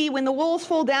the walls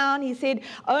fall down, He said,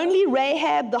 only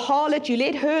Rahab, the harlot, you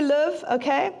let her live,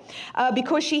 okay,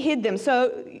 because she hid them.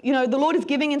 So, you know, the Lord is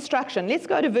giving instruction. Let's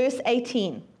go to verse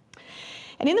 18.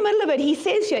 And in the middle of it, He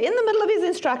says here, in the middle of His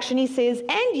instruction, He says,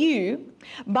 and you,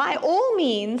 by all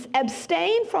means,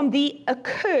 abstain from the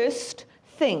accursed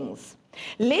things,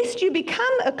 lest you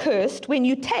become accursed when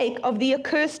you take of the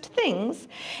accursed things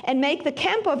and make the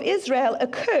camp of Israel a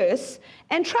curse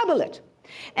and trouble it.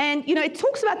 And, you know, it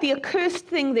talks about the accursed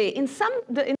thing there. In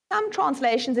some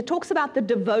translations, it talks about the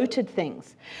devoted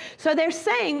things. So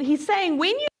He's saying,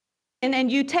 when you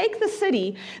and you take the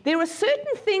city, there are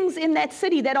certain things in that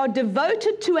city that are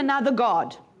devoted to another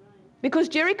god. Because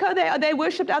Jericho, they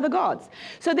worshipped other gods.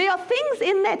 So there are things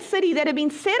in that city that have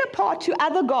been set apart to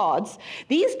other gods.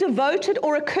 These devoted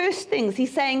or accursed things,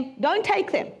 He's saying, don't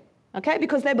take them. Okay,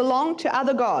 because they belong to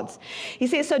other gods. He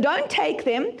says, so don't take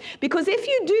them, because if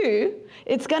you do,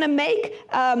 it's going to make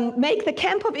the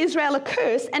camp of Israel a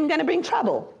curse and going to bring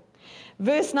trouble.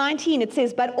 Verse 19, it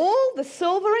says, but all the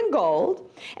silver and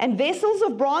gold and vessels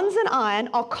of bronze and iron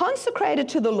are consecrated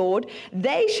to the Lord.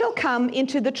 They shall come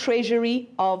into the treasury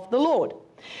of the Lord.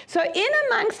 So in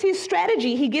amongst his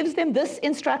strategy, he gives them this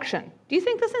instruction. Do you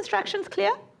think this instruction is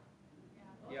clear?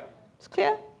 Yeah. It's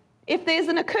clear? If there's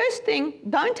an accursed thing,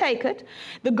 don't take it.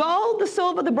 The gold, the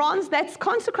silver, the bronze, that's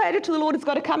consecrated to the Lord, it's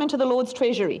got to come into the Lord's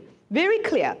treasury. Very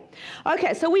clear.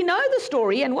 Okay, so we know the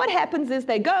story, and what happens is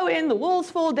they go in, the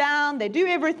walls fall down, they do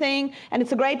everything, and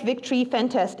it's a great victory.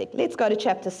 Fantastic. Let's go to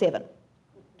chapter 7.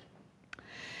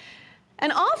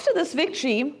 And after this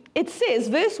victory, it says,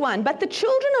 verse 1, but the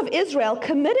children of Israel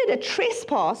committed a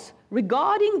trespass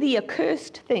regarding the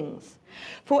accursed things.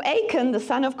 For Achan, the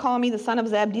son of Carmi, the son of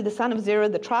Zabdi, the son of Zerah,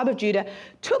 the tribe of Judah,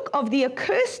 took of the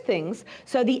accursed things,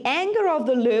 so the anger of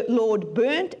the Lord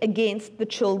burnt against the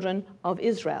children of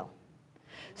Israel.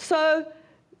 So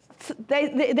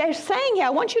they're saying here, I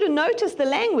want you to notice the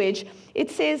language. It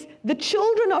says, the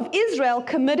children of Israel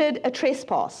committed a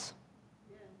trespass.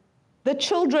 The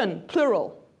children,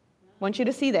 plural. I want you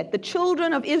to see that. The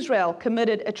children of Israel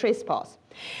committed a trespass.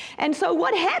 And so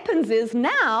what happens is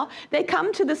now they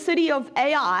come to the city of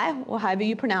Ai, or however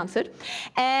you pronounce it,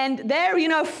 and they're,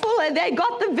 full, they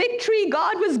got the victory,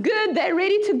 God was good, they're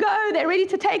ready to go, they're ready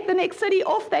to take the next city,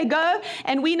 off they go,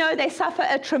 and we know they suffer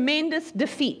a tremendous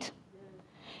defeat.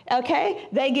 Okay,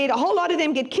 a whole lot of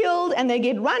them get killed, and they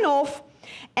get run off,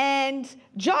 and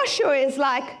Joshua is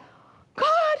like,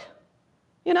 God,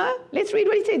 let's read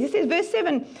what he says. He says, verse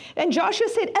 7, and Joshua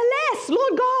said, alas,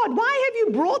 Lord God, why have you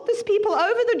brought this people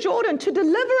over the Jordan to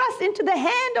deliver us into the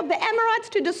hand of the Amorites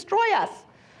to destroy us?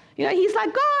 He's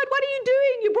like, God, what are you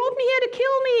doing? You brought me here to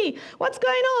kill me. What's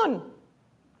going on?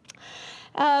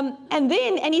 And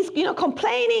he's,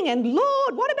 complaining, and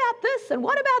Lord, what about this? And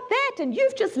what about that? And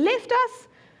you've just left us.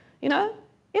 Ever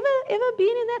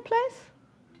been in that place?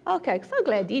 Okay, so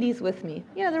glad Dee Dee's with me.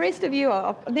 The rest of you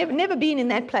are never been in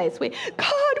that place where,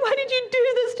 God, why did you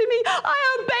do this to me?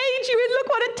 I obeyed you, and look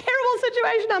what a terrible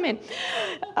situation I'm in.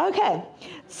 Okay,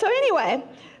 so anyway,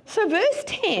 so verse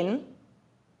 10,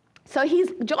 so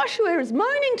Joshua is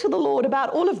moaning to the Lord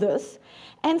about all of this,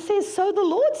 and says, so the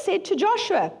Lord said to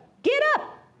Joshua, get up.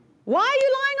 Why are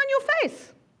you lying on your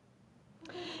face?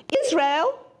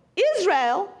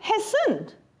 Israel has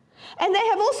sinned. And they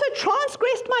have also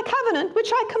transgressed my covenant,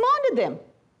 which I commanded them.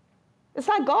 It's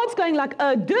like God's going like,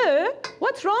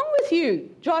 what's wrong with you,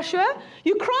 Joshua?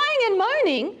 You're crying and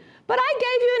moaning, but I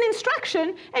gave you an instruction,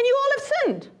 and you all have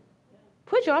sinned.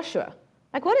 Poor Joshua.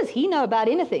 Like, what does he know about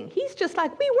anything? He's just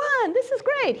like, we won, this is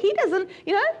great. He doesn't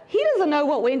know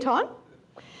what went on.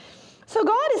 So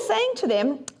God is saying to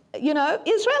them,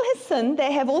 Israel has sinned.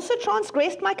 They have also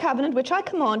transgressed my covenant, which I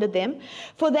commanded them.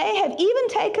 For they have even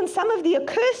taken some of the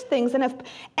accursed things and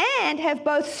have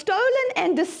both stolen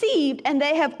and deceived, and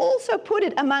they have also put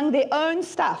it among their own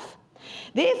stuff.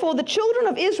 Therefore, the children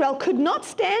of Israel could not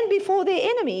stand before their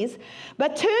enemies,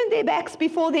 but turned their backs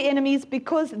before their enemies,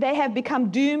 because they have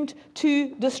become doomed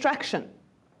to destruction.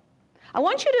 I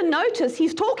want you to notice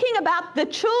he's talking about the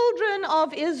children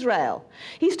of Israel.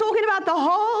 He's talking about the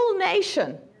whole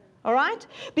nation. All right?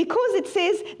 Because it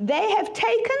says they have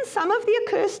taken some of the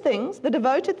accursed things, the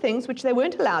devoted things, which they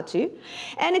weren't allowed to,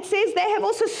 and it says they have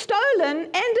also stolen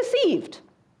and deceived.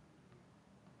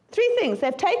 3 things.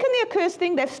 They've taken the accursed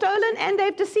thing, they've stolen, and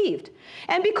they've deceived.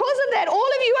 And because of that, all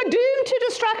of you are doomed to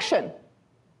destruction.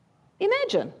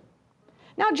 Imagine.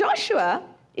 Now, Joshua,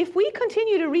 if we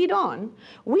continue to read on,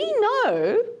 we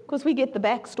know, because we get the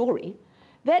backstory,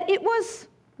 that it was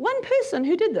one person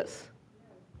who did this.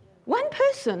 One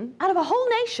person out of a whole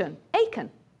nation, Achan.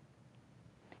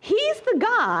 He's the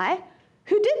guy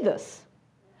who did this.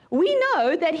 We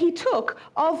know that he took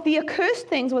of the accursed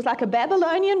things, was like a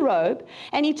Babylonian robe,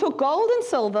 and he took gold and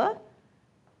silver,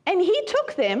 and he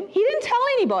took them. He didn't tell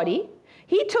anybody.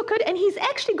 He took it, and he's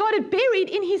actually got it buried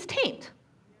in his tent,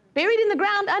 buried in the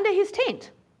ground under his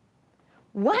tent.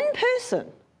 One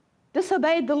person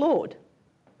disobeyed the Lord.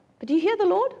 But do you hear the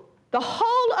Lord? The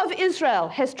whole of Israel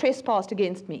has trespassed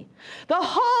against me. The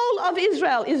whole of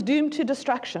Israel is doomed to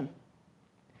destruction.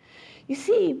 You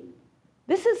see,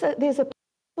 there's a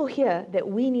principle here that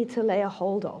we need to lay a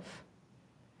hold of.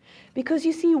 Because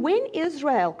you see, when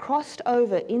Israel crossed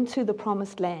over into the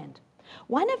promised land,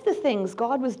 one of the things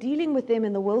God was dealing with them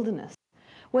in the wilderness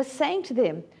was saying to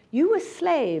them, you were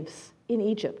slaves in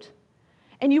Egypt,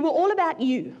 and you were all about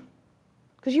you,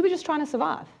 because you were just trying to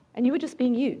survive, and you were just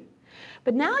being you.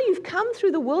 But now you've come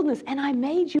through the wilderness, and I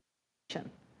made you a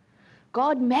nation.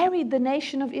 God married the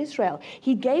nation of Israel.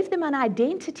 He gave them an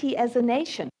identity as a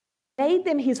nation, made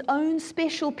them his own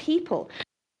special people,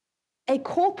 a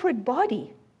corporate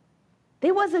body.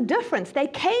 There was a difference. They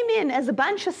came in as a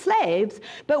bunch of slaves,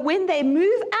 but when they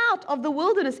move out of the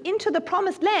wilderness into the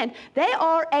promised land, they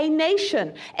are a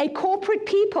nation, a corporate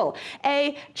people,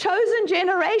 a chosen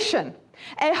generation,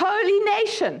 a holy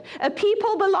nation, a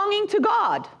people belonging to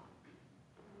God.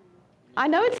 I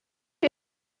know it's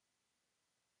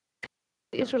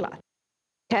Israelites,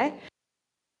 okay?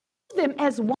 Them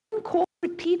as one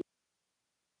corporate people.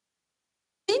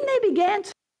 Then they began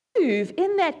to move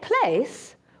in that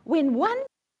place. When one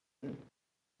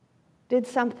did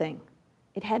something,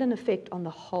 it had an effect on the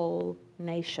whole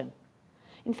nation.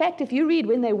 In fact, if you read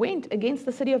when they went against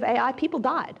the city of Ai, people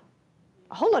died.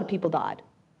 A whole lot of people died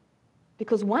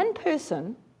because one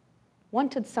person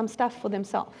wanted some stuff for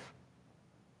themselves.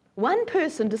 One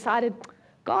person decided,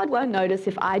 God won't notice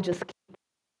if I just keep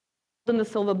and the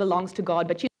silver belongs to God,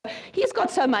 but he's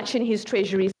got so much in his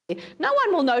treasuries. No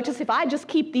one will notice if I just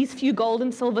keep these few gold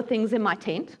and silver things in my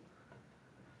tent.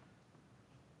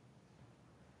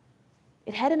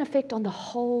 It had an effect on the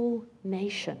whole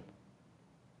nation.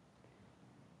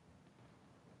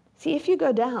 See, if you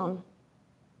go down,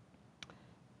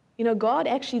 God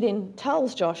actually then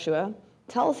tells Joshua,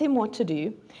 tells him what to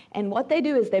do, and what they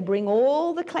do is they bring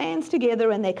all the clans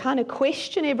together and they kind of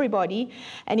question everybody,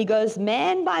 and he goes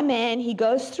man by man, he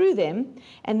goes through them,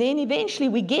 and then eventually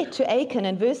we get to Achan.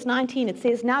 In verse 19 it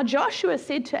says, Now Joshua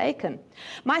said to Achan,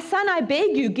 My son, I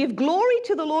beg you, give glory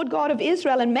to the Lord God of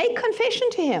Israel and make confession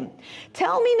to him.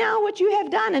 Tell me now what you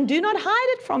have done and do not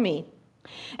hide it from me.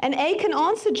 And Achan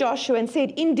answered Joshua and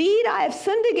said, Indeed, I have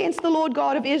sinned against the Lord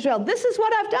God of Israel. This is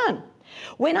what I've done.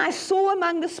 When I saw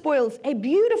among the spoils a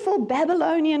beautiful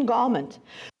Babylonian garment,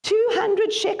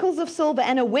 200 shekels of silver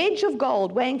and a wedge of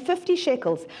gold weighing 50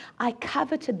 shekels, I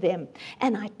coveted them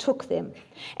and I took them.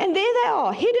 And there they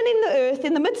are, hidden in the earth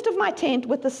in the midst of my tent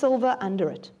with the silver under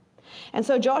it. And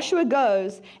so Joshua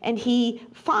goes and he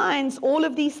finds all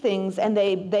of these things and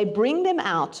they bring them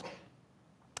out.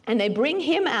 And they bring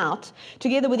him out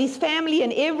together with his family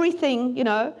and everything,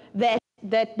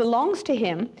 that belongs to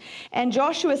him. And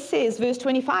Joshua says, verse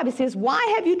 25, he says, Why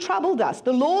have you troubled us?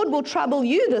 The Lord will trouble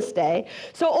you this day.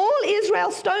 So all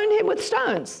Israel stoned him with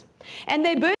stones. And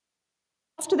they burned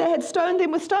him after they had stoned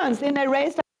them with stones. Then they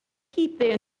raised up a heap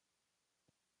there.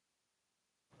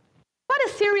 Quite a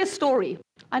serious story.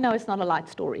 I know it's not a light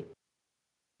story.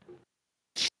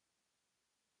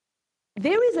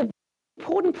 There is an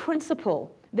important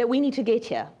principle that we need to get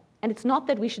here. And it's not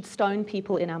that we should stone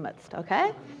people in our midst,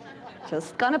 okay?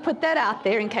 Just going to put that out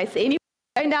there in case anyone's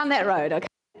going down that road, okay?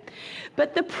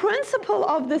 But the principle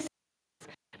of this is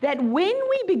that when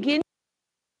we begin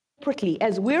corporately,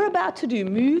 as we're about to do,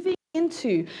 moving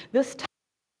into this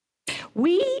time,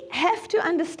 we have to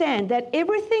understand that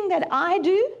everything that I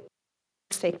do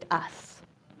affects us.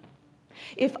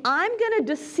 If I'm going to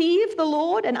deceive the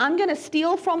Lord and I'm going to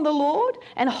steal from the Lord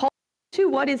and hold to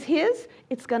what is his,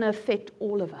 it's going to affect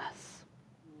all of us.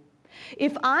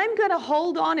 If I'm going to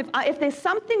hold on, if there's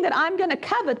something that I'm going to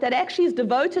covet that actually is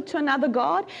devoted to another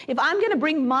God, if I'm going to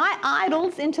bring my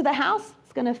idols into the house,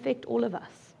 it's going to affect all of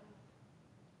us.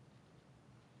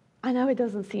 I know it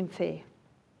doesn't seem fair.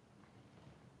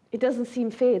 It doesn't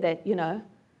seem fair that,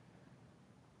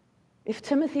 if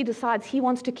Timothy decides he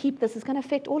wants to keep this, it's going to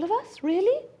affect all of us?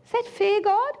 Really? Is that fair,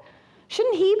 God?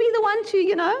 Shouldn't he be the one to,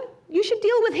 you should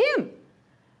deal with him?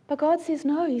 But God says,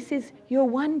 no, he says, you're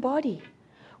one body.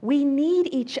 We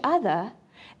need each other,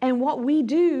 and what we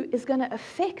do is going to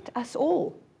affect us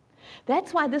all.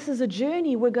 That's why this is a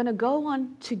journey we're going to go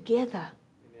on together.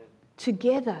 Amen.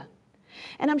 Together.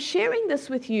 And I'm sharing this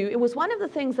with you. It was one of the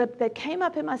things that came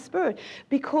up in my spirit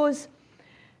because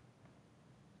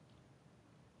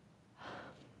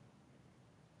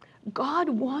God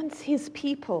wants his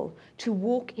people to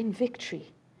walk in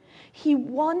victory. He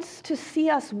wants to see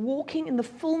us walking in the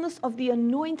fullness of the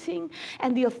anointing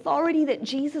and the authority that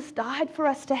Jesus died for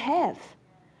us to have.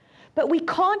 But we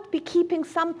can't be keeping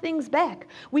some things back.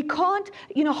 We can't,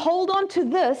 hold on to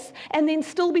this and then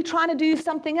still be trying to do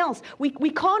something else. We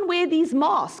can't wear these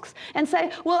masks and say,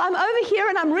 well, I'm over here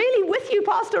and I'm really with you,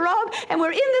 Pastor Rob, and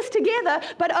we're in this together,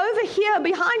 but over here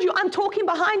behind you, I'm talking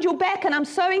behind your back and I'm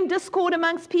sowing discord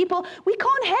amongst people. We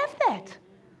can't have that.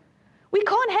 We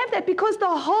can't have that because the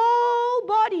whole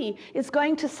body is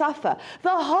going to suffer. The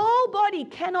whole body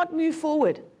cannot move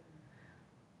forward.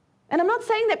 And I'm not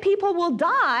saying that people will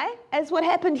die, as what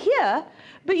happened here,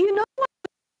 but you know what?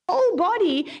 The whole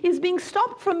body is being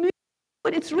stopped from moving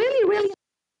forward. It's really, really,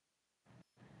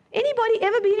 Anybody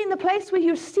ever been in the place where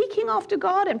you're seeking after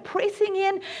God and pressing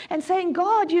in and saying,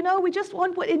 God, we just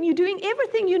want what, and you're doing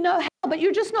everything you know how, but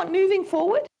you're just not moving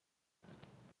forward?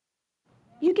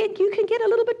 You can get a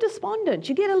little bit despondent.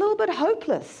 You get a little bit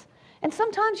hopeless. And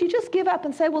sometimes you just give up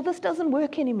and say, well, this doesn't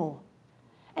work anymore.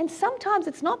 And sometimes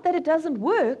it's not that it doesn't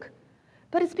work,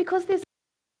 but it's because there's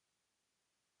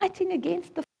fighting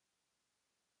against the.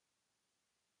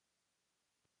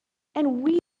 And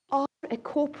we are a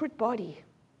corporate body.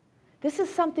 This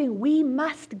is something we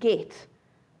must get.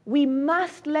 We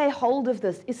must lay hold of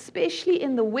this, especially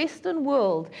in the Western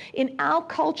world. In our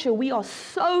culture, we are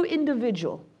so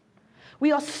individual.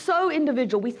 We are so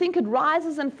individual. We think it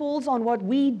rises and falls on what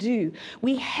we do.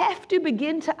 We have to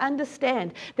begin to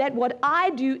understand that what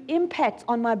I do impacts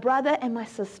on my brother and my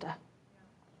sister.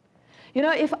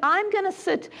 If I'm going to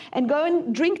sit and go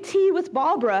and drink tea with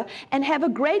Barbara and have a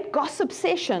great gossip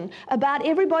session about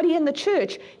everybody in the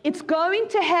church, it's going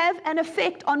to have an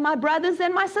effect on my brothers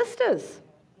and my sisters.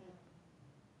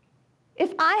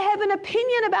 If I have an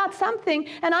opinion about something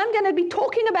and I'm going to be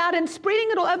talking about it and spreading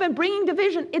it all over and bringing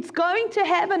division, it's going to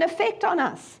have an effect on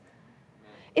us.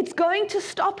 It's going to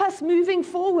stop us moving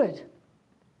forward.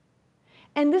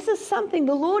 And this is something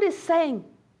the Lord is saying,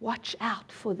 watch out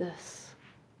for this.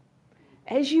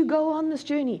 As you go on this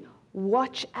journey,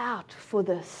 watch out for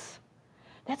this.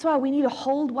 That's why we need to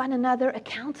hold one another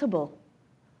accountable.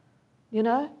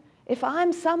 If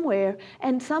I'm somewhere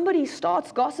and somebody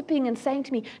starts gossiping and saying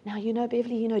to me, now,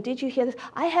 Beverly, did you hear this?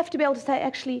 I have to be able to say,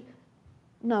 actually,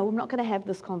 no, I'm not going to have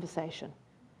this conversation.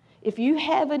 If you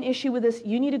have an issue with this,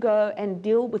 you need to go and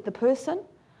deal with the person,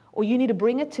 or you need to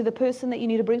bring it to the person that you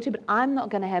need to bring to, but I'm not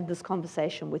going to have this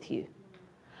conversation with you.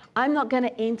 I'm not going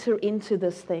to enter into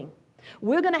this thing.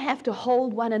 We're going to have to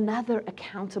hold one another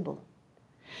accountable.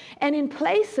 And in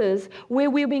places where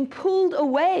we're being pulled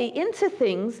away into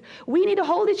things, we need to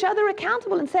hold each other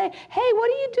accountable and say, hey,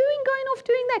 what are you doing going off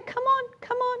doing that?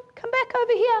 Come back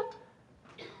over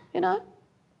here.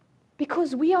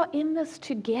 Because we are in this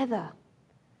together.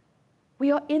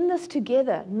 We are in this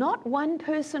together. Not one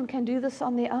person can do this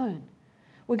on their own.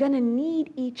 We're going to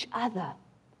need each other.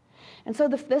 And so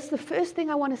that's the first thing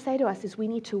I want to say to us is we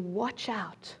need to watch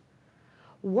out.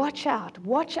 Watch out.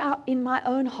 Watch out in my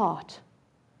own heart.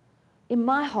 In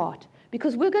my heart.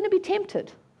 Because we're going to be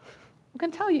tempted. I'm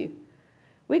going to tell you.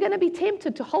 We're going to be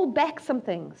tempted to hold back some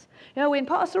things. When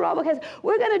Pastor Robert says,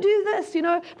 we're going to do this,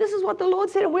 this is what the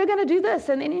Lord said, and we're going to do this.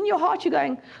 And in your heart, you're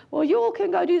going, well, you all can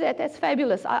go do that. That's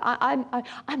fabulous. I'm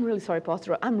really sorry,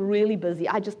 Pastor Robert. I'm really busy.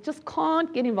 I just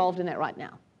can't get involved in that right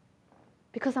now.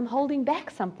 Because I'm holding back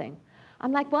something.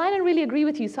 I'm like, well, I don't really agree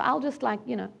with you, so I'll just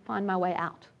find my way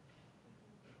out.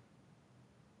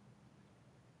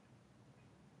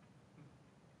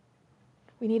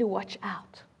 We need to watch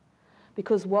out,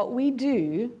 because what we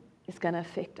do is going to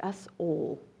affect us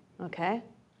all, okay?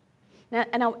 Now,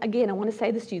 and again, I want to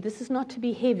say this to you. This is not to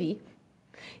be heavy.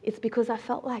 It's because I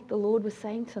felt like the Lord was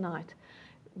saying tonight,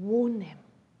 warn them.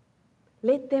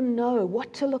 Let them know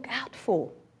what to look out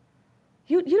for.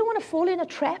 You don't want to fall in a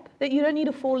trap that you don't need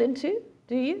to fall into,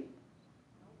 do you?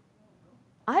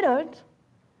 I don't.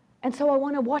 And so I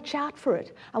want to watch out for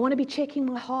it. I want to be checking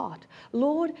my heart.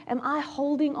 Lord, am I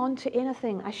holding on to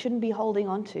anything I shouldn't be holding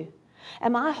on to?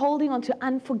 Am I holding on to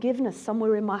unforgiveness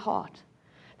somewhere in my heart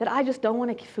that I just don't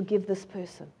want to forgive this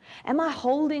person? Am I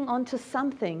holding on to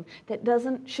something that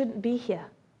shouldn't be here?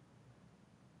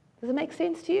 Does it make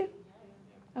sense to you?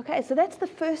 Okay, so that's the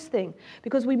first thing,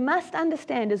 because we must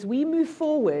understand as we move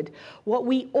forward,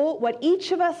 what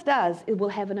each of us does, it will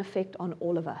have an effect on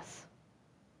all of us.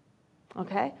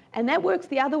 Okay, and that works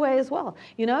the other way as well.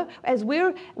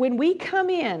 When we come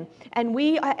in and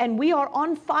we are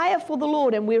on fire for the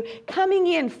Lord, and we're coming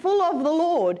in full of the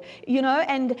Lord,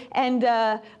 and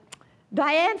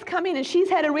Diane's come in and she's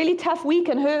had a really tough week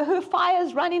and her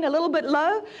fire's running a little bit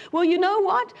low. Well, you know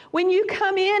what? When you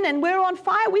come in and we're on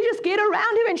fire, we just get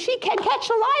around her and she can catch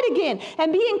the light again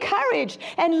and be encouraged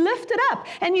and lifted up.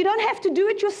 And you don't have to do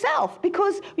it yourself,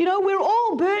 because, we're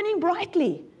all burning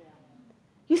brightly.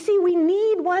 You see, we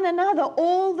need one another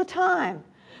all the time.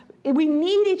 We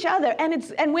need each other.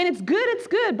 And when it's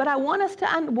good, but I want us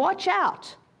to watch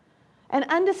out and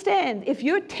understand, if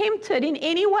you're tempted in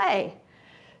any way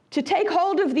to take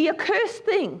hold of the accursed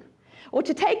thing, or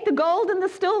to take the gold and the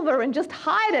silver and just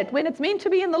hide it when it's meant to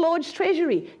be in the Lord's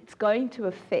treasury, it's going to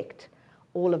affect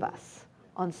all of us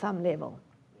on some level.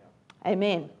 Yeah.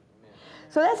 Amen.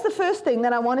 So that's the first thing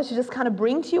that I wanted to just kind of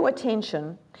bring to your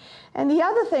attention. And the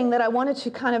other thing that I wanted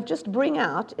to kind of just bring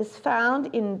out is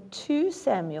found in 2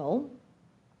 Samuel.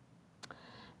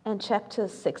 and chapter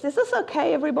 6. Is this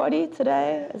okay, everybody,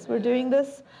 today, as we're doing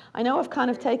this? I know I've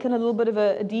kind of taken a little bit of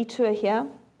a detour here.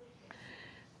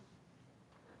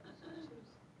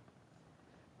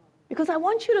 Because I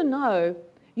want you to know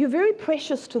you're very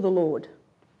precious to the Lord.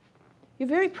 You're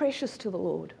very precious to the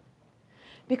Lord.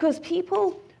 Because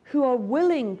people who are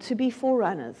willing to be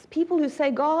forerunners, people who say,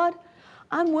 God,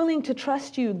 I'm willing to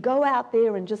trust you, go out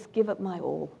there and just give it my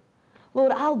all.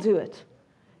 Lord, I'll do it.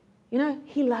 You know,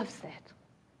 he loves that.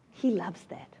 He loves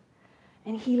that.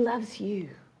 And he loves you.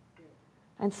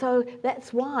 And so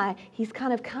that's why he's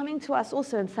kind of coming to us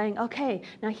also and saying, okay,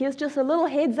 now here's just a little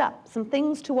heads up, some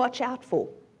things to watch out for.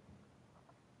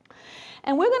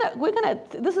 And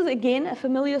this is again a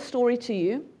familiar story to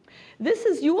you. This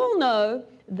is, you all know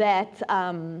that,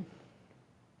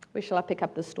 where shall I pick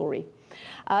up this story?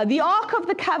 The Ark of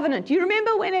the Covenant. You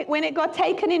remember when it got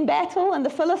taken in battle and the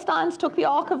Philistines took the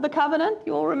Ark of the Covenant?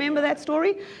 You all remember that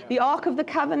story? Yeah. The Ark of the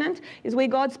Covenant is where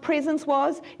God's presence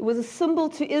was. It was a symbol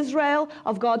to Israel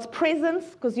of God's presence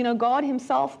because, you know, God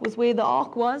himself was where the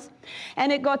Ark was.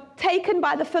 And it got taken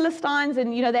by the Philistines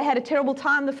and, you know, they had a terrible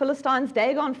time. The Philistines,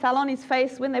 Dagon fell on his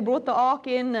face when they brought the Ark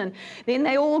in, and then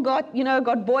they all got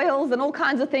boils and all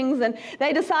kinds of things, and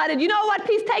they decided, you know what,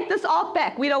 please take this Ark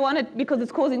back. We don't want it because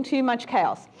it's causing too much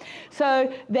chaos.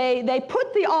 So they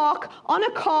put the ark on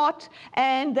a cart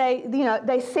and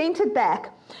they sent it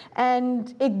back,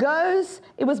 and it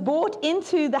was brought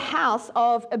into the house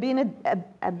of Abinadab.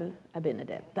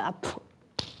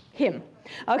 Him.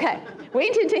 Okay,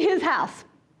 went into his house.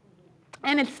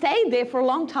 And it stayed there for a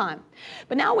long time.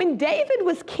 But now when David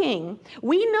was king,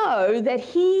 we know that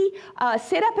he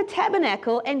set up a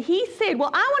tabernacle, and he said, well,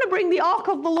 I want to bring the ark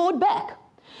of the Lord back.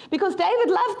 Because David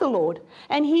loved the Lord,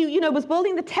 and he, was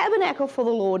building the tabernacle for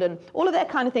the Lord and all of that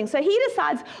kind of thing. So he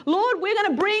decides, Lord, we're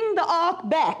going to bring the ark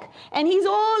back. And he's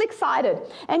all excited,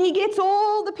 and he gets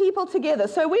all the people together.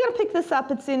 So we're going to pick this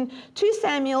up. It's in 2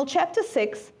 Samuel chapter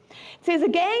 6. It says,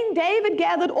 again, David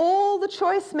gathered all the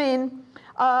choice men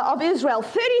of Israel,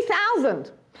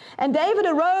 30,000. And David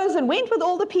arose and went with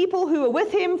all the people who were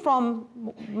with him from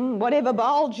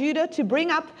Baal, Judah, to bring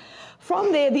up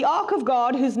from there the ark of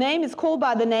God, whose name is called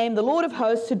by the name, the Lord of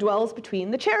hosts, who dwells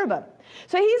between the cherubim.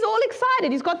 So he's all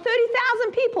excited. He's got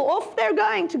 30,000 people off. They're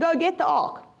going to go get the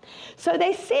ark. So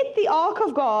they set the ark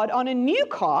of God on a new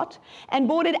cart and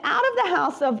brought it out of the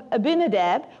house of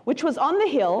Abinadab, which was on the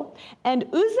hill. And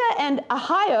Uzzah and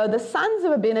Ahio, the sons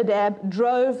of Abinadab,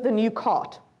 drove the new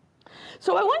cart.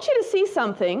 So I want you to see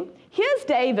something. Here's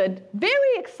David,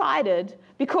 very excited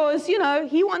because, he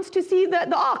wants to see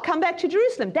the ark come back to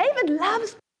Jerusalem. David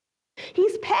loves,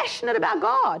 he's passionate about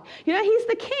God. He's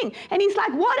the king. And he's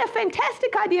like, what a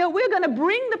fantastic idea. We're going to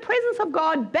bring the presence of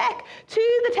God back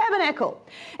to the tabernacle.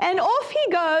 And off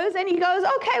he goes, and he goes,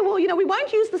 okay, well, we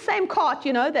won't use the same cart,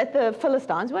 that the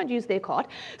Philistines, we won't use their cart.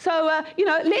 So,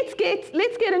 let's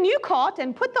get a new cart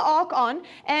and put the ark on,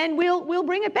 and we'll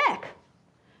bring it back.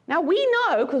 Now, we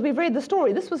know, because we've read the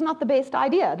story, this was not the best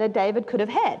idea that David could have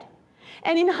had.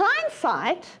 And in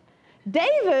hindsight,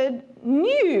 David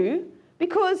knew,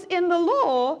 because in the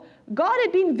law, God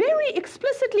had been very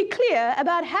explicitly clear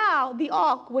about how the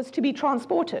ark was to be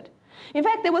transported. In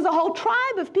fact, there was a whole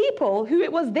tribe of people who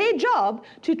it was their job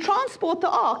to transport the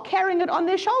ark, carrying it on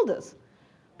their shoulders.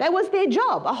 That was their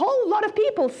job. A whole lot of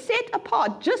people set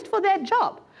apart just for that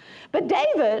job. But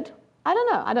David, I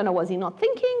don't know, was he not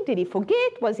thinking? Did he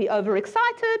forget? Was he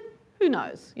overexcited? Who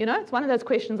knows? It's one of those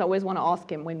questions I always want to ask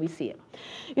him when we see it.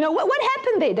 What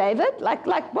happened there, David? Like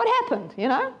what happened,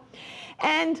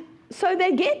 And so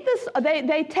they get this,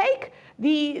 they take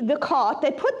the cart, they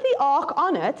put the ark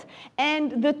on it,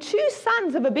 and the two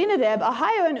sons of Abinadab,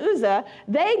 Ahio and Uzzah,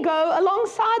 they go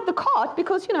alongside the cart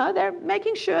because, they're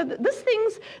making sure that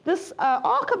this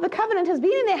ark of the covenant has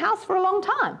been in their house for a long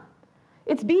time.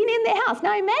 It's been in their house.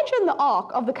 Now imagine the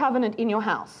ark of the covenant in your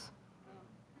house,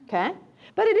 okay?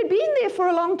 But it had been there for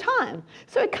a long time.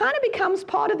 So it kind of becomes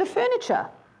part of the furniture.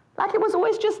 Like it was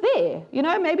always just there.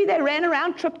 Maybe they ran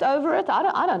around, tripped over it. I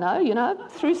don't know,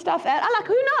 threw stuff at. Like,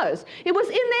 who knows? It was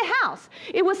in their house.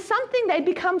 It was something they'd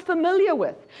become familiar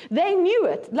with. They knew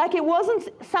it. Like it wasn't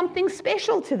something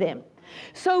special to them.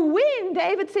 So when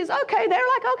David says, okay, they're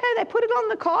like, okay, they put it on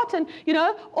the cart and,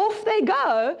 off they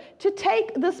go to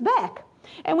take this back.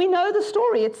 And we know the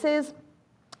story. It says,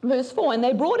 verse 4, and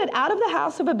they brought it out of the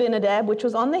house of Abinadab, which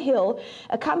was on the hill,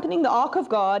 accompanying the ark of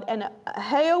God, and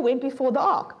Ahio went before the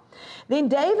ark. Then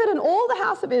David and all the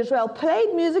house of Israel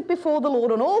played music before the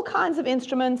Lord on all kinds of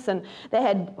instruments, and they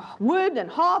had wood and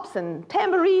harps and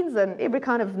tambourines and every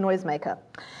kind of noisemaker.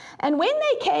 And when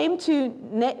they came to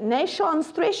Nashon's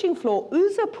threshing floor,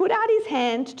 Uzzah put out his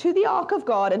hand to the ark of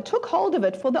God and took hold of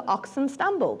it, for the oxen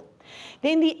stumbled.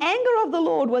 Then the anger of the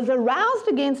Lord was aroused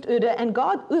against Uzzah, and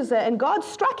God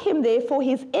struck him there for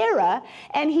his error,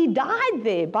 and he died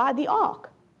there by the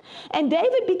ark. And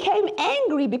David became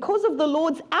angry because of the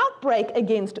Lord's outbreak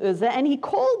against Uzzah, and he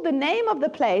called the name of the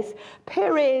place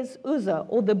Perez Uzzah,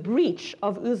 or the breach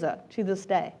of Uzzah, to this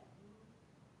day.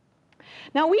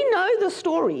 Now we know the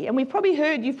story, and you've probably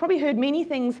heard many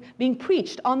things being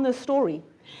preached on this story.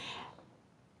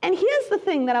 And here's the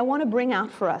thing that I want to bring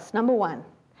out for us. Number one,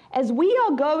 as we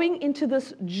are going into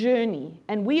this journey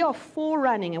and we are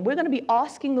forerunning and we're going to be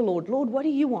asking the Lord, Lord, what do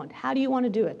you want? How do you want to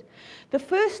do it? The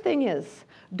first thing is,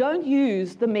 don't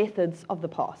use the methods of the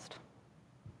past.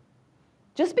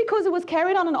 Just because it was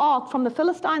carried on an ark from the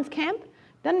Philistines' camp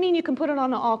doesn't mean you can put it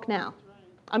on an ark now.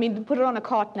 Put it on a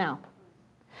cart now.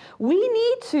 We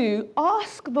need to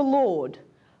ask the Lord,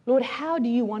 Lord, how do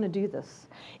you want to do this?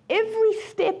 Every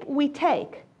step we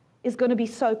take is going to be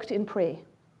soaked in prayer.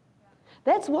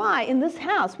 That's why in this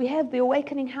house we have the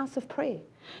Awakening House of Prayer.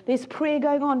 There's prayer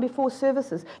going on before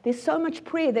services. There's so much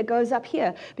prayer that goes up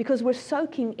here because we're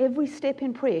soaking every step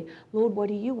in prayer. Lord, what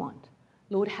do you want?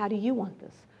 Lord, how do you want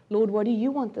this? Lord, what do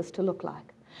you want this to look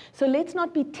like? So let's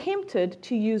not be tempted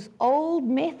to use old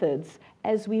methods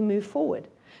as we move forward,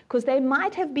 because they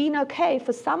might have been okay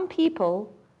for some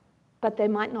people, but they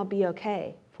might not be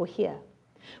okay for here.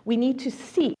 We need to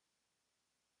seek.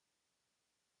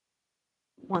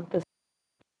 Want this.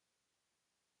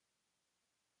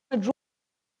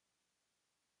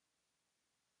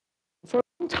 For a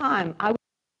long time, I was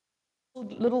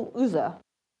little Uzzah.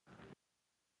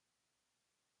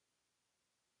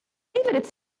 David, it's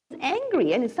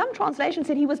angry, and in some translations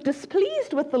said he was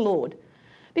displeased with the Lord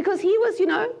because he was,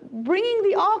 bringing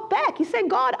the ark back. He's saying,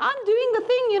 God, I'm doing the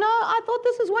thing, I thought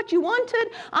this is what you wanted.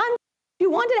 How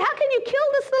can you kill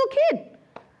this little kid?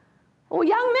 Or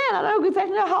young man, I don't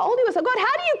exactly know how old he was. So God,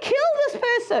 how do you kill this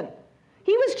person?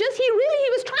 He was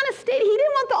trying to steady. He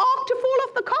didn't want the ark to fall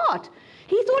off the cart.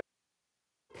 He thought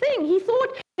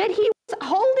that he was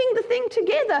holding the thing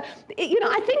together.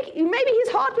 I think maybe his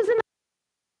heart was in.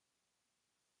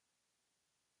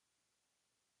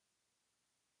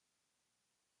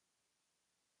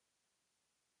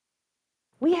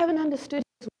 We haven't understood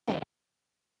his way.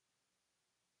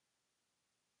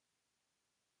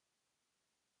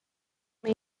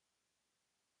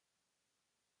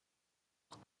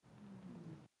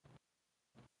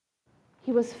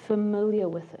 He was familiar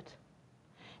with it.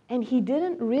 And he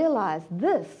didn't realize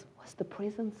this was the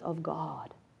presence of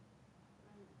God.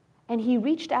 And he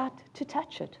reached out to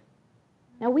touch it.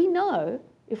 Now we know,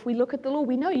 if we look at the law,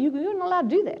 we know you're not allowed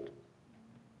to do that.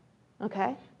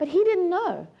 Okay? But he didn't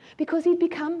know because he'd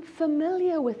become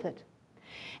familiar with it.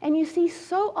 And you see,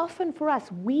 so often for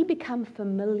us, we become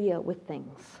familiar with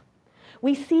things.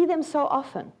 We see them so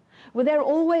often. Well, they're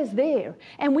always there.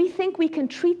 And we think we can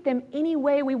treat them any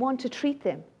way we want to treat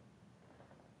them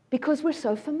because we're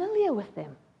so familiar with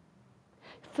them.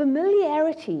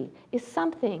 Familiarity is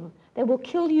something that will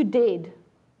kill you dead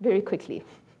very quickly.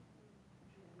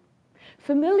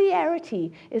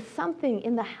 Familiarity is something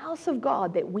in the house of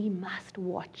God that we must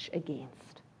watch against.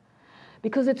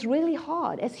 Because it's really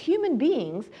hard. As human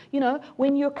beings,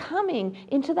 when you're coming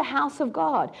into the house of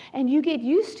God and you get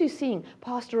used to seeing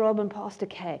Pastor Rob and Pastor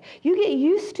Kay, you get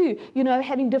used to,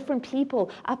 having different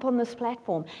people up on this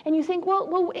platform. And you think,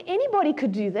 well, anybody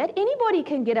could do that. Anybody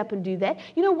can get up and do that.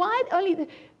 Why only...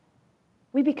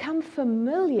 We become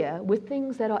familiar with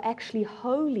things that are actually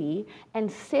holy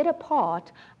and set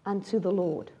apart unto the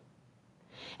Lord.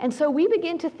 And so we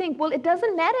begin to think, well, it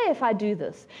doesn't matter if I do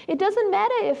this. It doesn't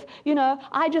matter if,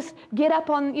 I just get up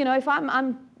on, if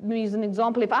I'm use an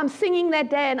example, if I'm singing that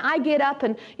day and I get up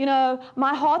and,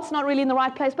 my heart's not really in the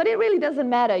right place, but it really doesn't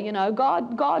matter,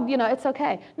 God, it's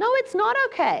okay. No, it's not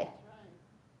okay.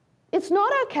 It's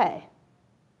not okay.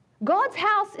 God's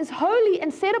house is holy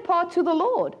and set apart to the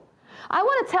Lord. I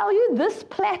want to tell you this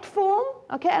platform,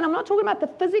 okay, and I'm not talking about the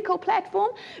physical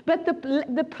platform, but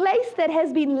the place that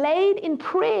has been laid in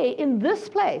prayer in this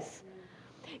place.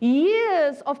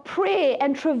 Years of prayer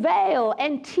and travail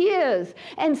and tears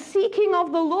and seeking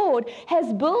of the Lord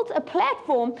has built a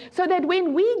platform so that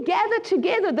when we gather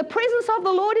together, the presence of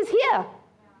the Lord is here.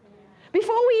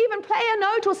 Before we even play a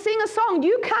note or sing a song,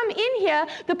 you come in here,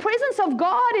 the presence of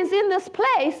God is in this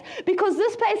place because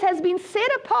this place has been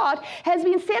set apart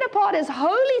as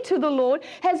holy to the Lord,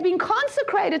 has been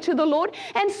consecrated to the Lord,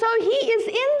 and so He is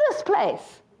in this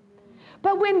place.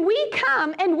 But when we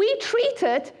come and we treat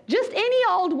it just any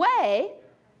old way,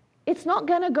 it's not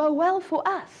going to go well for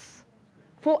us.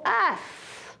 For us.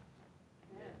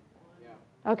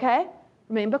 Okay?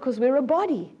 Remember, because we're a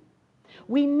body.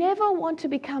 We never want to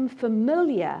become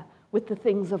familiar with the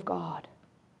things of God.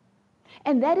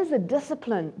 And that is a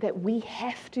discipline that we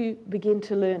have to begin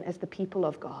to learn as the people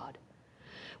of God.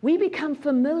 We become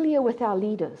familiar with our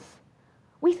leaders.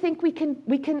 We think we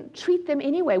can treat them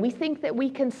anyway. We think that we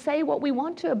can say what we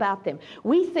want to about them.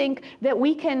 We think that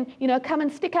we can, come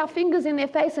and stick our fingers in their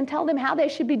face and tell them how they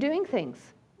should be doing things.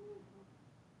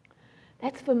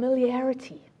 That's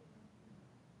familiarity.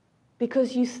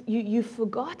 Because you've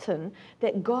forgotten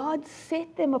that God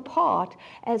set them apart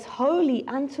as holy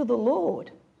unto the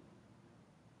Lord.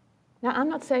 Now, I'm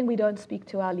not saying we don't speak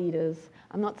to our leaders.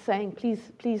 I'm not saying,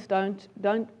 please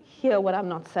don't hear what I'm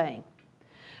not saying.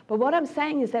 But what I'm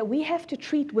saying is that we have to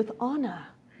treat with honor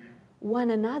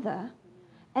one another,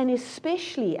 and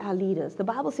especially our leaders. The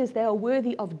Bible says they are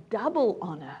worthy of double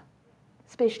honor,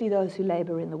 especially those who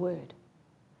labor in the word.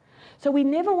 So we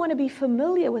never want to be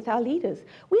familiar with our leaders.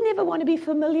 We never want to be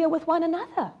familiar with one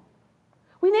another.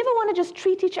 We never want to just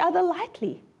treat each other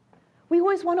lightly. We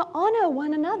always want to honor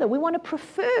one another. We want to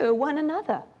prefer one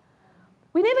another.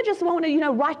 We never just want to,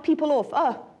 write people off.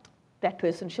 Oh, that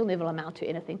person, she'll never amount to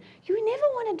anything. You never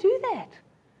want to do that.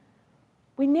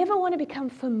 We never want to become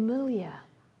familiar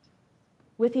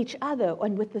with each other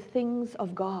and with the things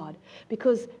of God,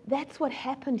 because that's what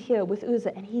happened here with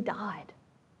Uzzah, and he died.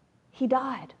 He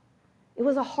died. It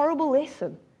was a horrible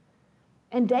lesson.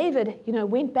 And David,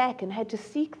 went back and had to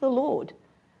seek the Lord.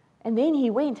 And then he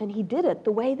went and he did it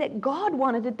the way that God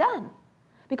wanted it done.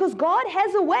 Because God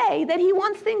has a way that he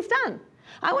wants things done.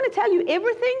 I want to tell you,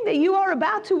 everything that you are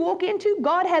about to walk into,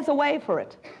 God has a way for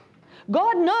it.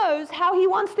 God knows how he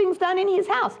wants things done in his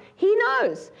house. He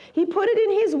knows. He put it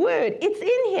in his word. It's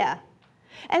in here.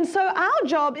 And so our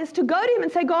job is to go to him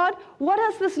and say, God, what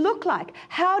does this look like?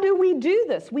 How do we do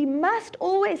this? We must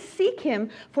always seek him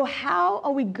for how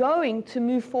are we going to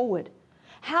move forward?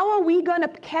 How are we going to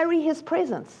carry his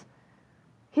presence?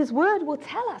 His word will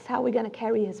tell us how we're going to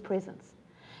carry his presence.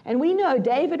 And we know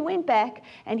David went back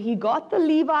and he got the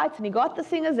Levites and he got the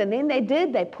singers, and then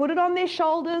they put it on their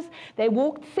shoulders. They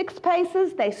walked 6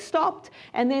 paces, they stopped,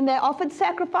 and then they offered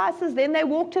sacrifices. Then they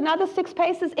walked another 6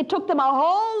 paces. It took them a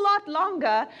whole lot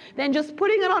longer than just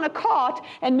putting it on a cart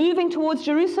and moving towards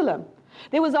Jerusalem.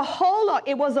 There was a whole lot.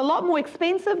 It was a lot more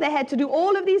expensive. They had to do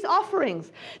all of these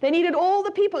offerings. They needed all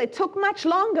the people. It took much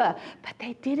longer, but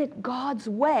they did it God's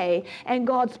way, and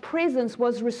God's presence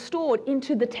was restored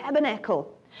into the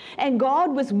tabernacle. And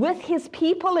God was with his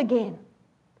people again.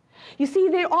 You see,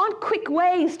 there aren't quick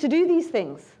ways to do these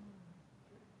things.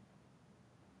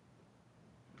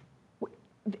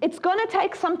 It's going to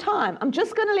take some time. I'm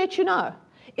just going to let you know.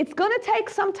 It's going to take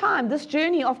some time, this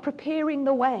journey of preparing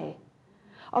the way,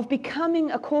 of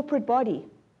becoming a corporate body.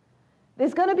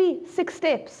 There's going to be 6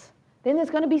 steps. Then there's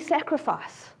going to be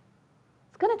sacrifice.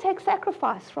 It's going to take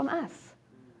sacrifice from us.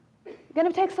 It's going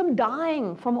to take some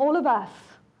dying from all of us.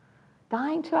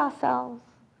 Dying to ourselves,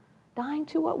 dying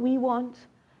to what we want,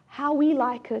 how we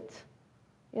like it.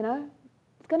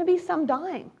 It's going to be some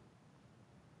dying.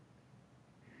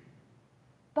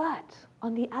 But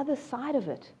on the other side of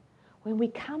it, when we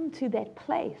come to that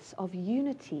place of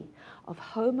unity, of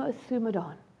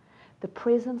homothumadon, the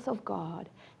presence of God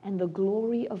and the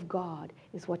glory of God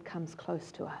is what comes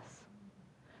close to us.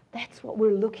 That's what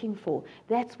we're looking for.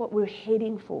 That's what we're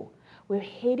heading for. We're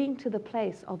heading to the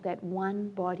place of that one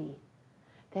body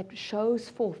that shows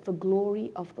forth the glory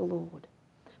of the Lord.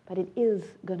 But it is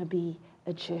going to be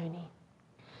a journey.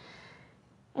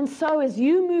 And so as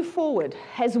you move forward,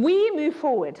 as we move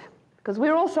forward, because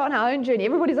we're also on our own journey,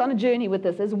 everybody's on a journey with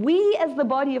this, as we as the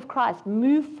body of Christ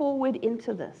move forward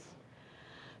into this,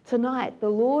 tonight the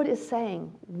Lord is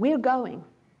saying, we're going,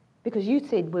 because you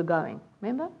said we're going.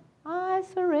 Remember? I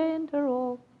surrender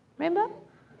all. Remember?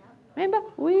 Remember?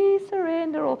 We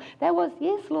surrender all. That was,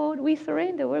 yes, Lord, we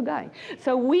surrender, we're going.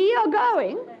 So we are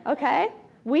going, okay?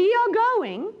 We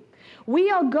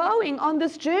are going on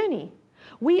this journey.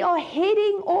 We are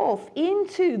heading off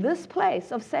into this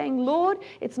place of saying, Lord,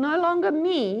 it's no longer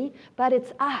me, but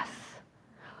it's us.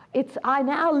 I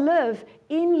now live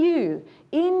in you,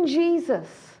 in Jesus.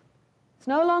 It's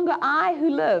no longer I who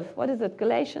live. What is it?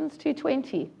 Galatians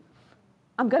 2:20.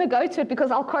 I'm going to go to it because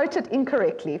I'll quote it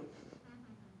incorrectly.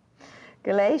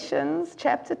 Galatians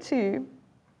chapter 2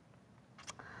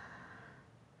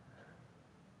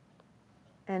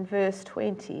 and verse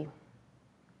 20.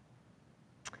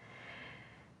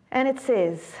 And it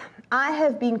says, I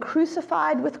have been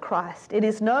crucified with Christ. It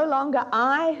is no longer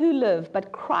I who live,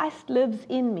 but Christ lives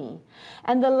in me.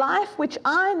 And the life which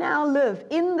I now live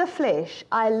in the flesh,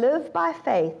 I live by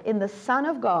faith in the Son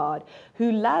of God,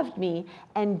 who loved me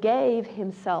and gave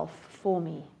himself for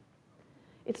me.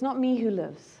 It's not me who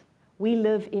lives. We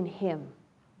live in him.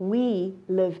 We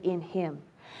live in him.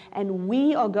 And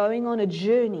we are going on a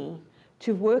journey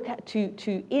to work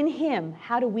to in him.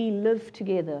 How do we live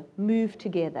together, move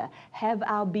together, have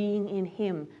our being in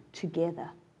him together?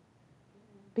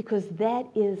 Because that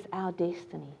is our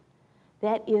destiny.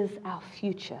 That is our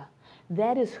future.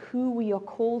 That is who we are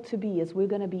called to be as we're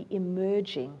going to be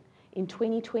emerging in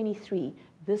 2023,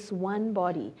 this one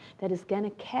body that is going to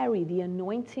carry the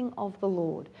anointing of the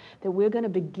Lord, that we're going to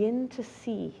begin to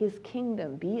see his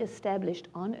kingdom be established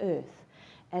on earth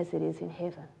as it is in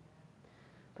heaven.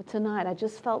 But tonight, I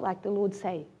just felt like the Lord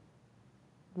say,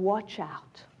 watch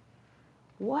out.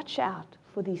 Watch out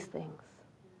for these things.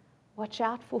 Watch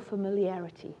out for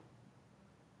familiarity.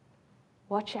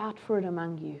 Watch out for it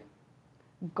among you.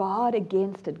 Guard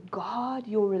against it. Guard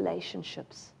your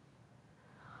relationships.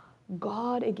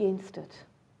 Guard against it.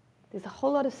 There's a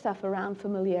whole lot of stuff around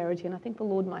familiarity, and I think the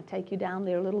Lord might take you down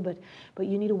there a little bit, but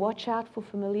you need to watch out for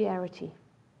familiarity.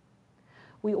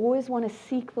 We always want to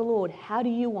seek the Lord. How do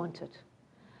you want it?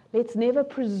 Let's never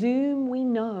presume we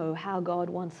know how God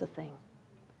wants a thing.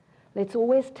 Let's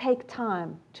always take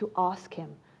time to ask him,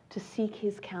 to seek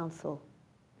his counsel.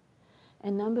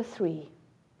 And number 3,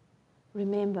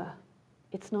 remember,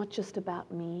 it's not just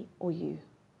about me or you.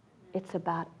 It's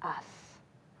about us.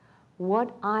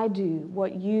 What I do,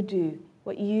 what you do,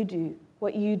 what you do,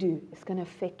 what you do is going to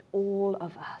affect all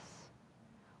of us.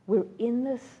 We're in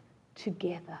this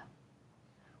together.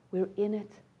 We're in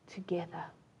it together.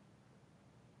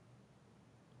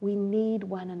 We need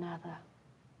one another.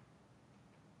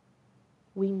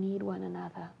 We need one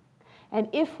another. And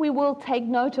if we will take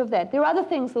note of that, there are other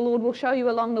things the Lord will show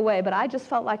you along the way, but I just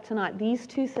felt like tonight, these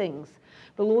 2 things,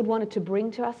 the Lord wanted to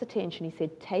bring to us attention. He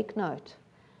said, take note.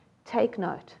 Take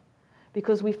note.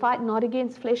 Because we fight not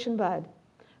against flesh and blood,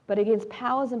 but against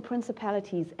powers and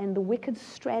principalities and the wicked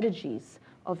strategies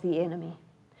of the enemy.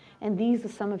 And these are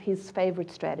some of his favorite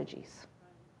strategies.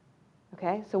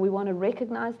 Okay, so we want to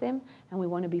recognize them and we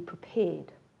want to be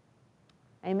prepared.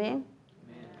 Amen?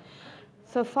 Amen.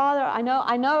 So Father, I know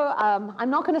I'm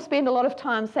not going to spend a lot of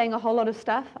time saying a whole lot of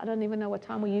stuff. I don't even know what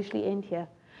time we usually end here.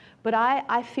 But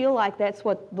I feel like that's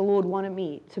what the Lord wanted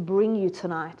me to bring you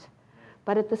tonight.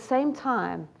 But at the same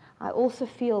time, I also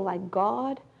feel like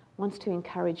God wants to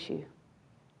encourage you.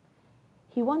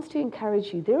 He wants to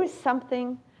encourage you. There is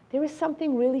something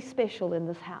really special in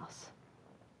this house.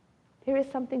 There is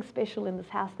something special in this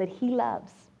house that he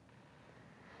loves.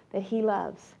 That he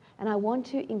loves. And I want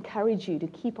to encourage you to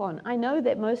keep on. I know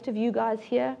that most of you guys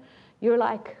here, you're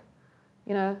like,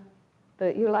 you're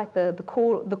like the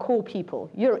core people.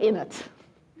 You're in it.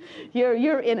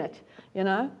 You're in it,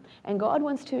 And God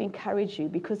wants to encourage you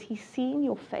because he's seen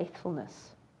your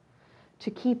faithfulness to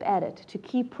keep at it, to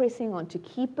keep pressing on, to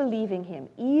keep believing him,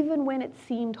 even when it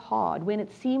seemed hard, when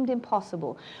it seemed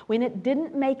impossible, when it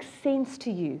didn't make sense to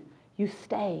you. You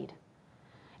stayed.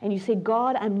 And you said,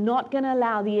 God, I'm not going to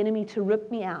allow the enemy to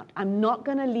rip me out. I'm not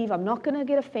going to leave. I'm not going to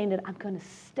get offended. I'm going to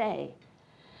stay.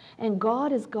 And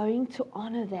God is going to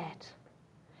honor that.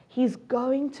 He's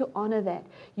going to honor that.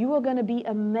 You are going to be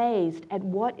amazed at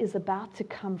what is about to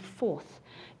come forth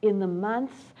in the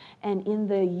months and in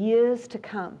the years to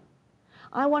come.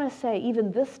 I want to say,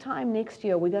 even this time next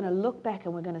year, we're going to look back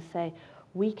and we're going to say,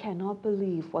 we cannot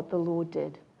believe what the Lord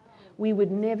did. We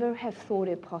would never have thought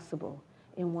it possible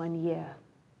in 1 year.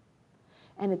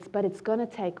 But it's going to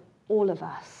take all of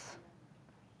us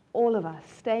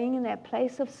staying in that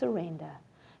place of surrender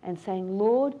and saying,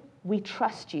 Lord, we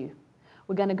trust you.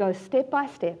 We're going to go step by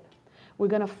step. We're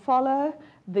going to follow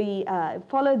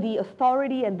the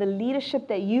authority and the leadership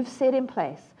that you've set in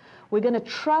place. We're going to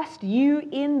trust you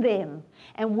in them.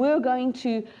 And we're going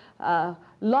to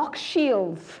lock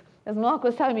shields. As Mark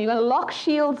was telling me, you're going to lock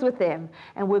shields with them.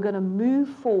 And we're going to move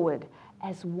forward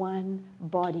as one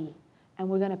body. And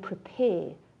we're going to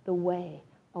prepare the way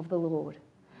of the Lord.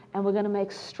 And we're going to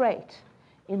make straight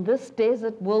in this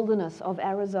desert wilderness of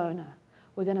Arizona,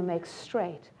 we're going to make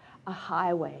straight a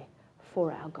highway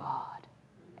for our God.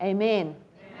 Amen.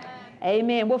 Amen.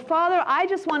 Amen. Well, Father, I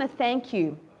just want to thank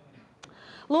you.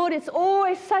 Lord, it's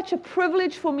always such a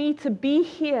privilege for me to be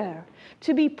here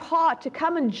to be part, to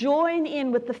come and join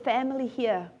in with the family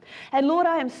here. And Lord,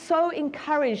 I am so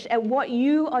encouraged at what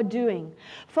you are doing.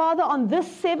 Father, on this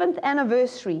 7th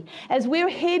anniversary, as we're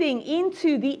heading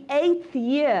into the 8th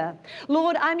year,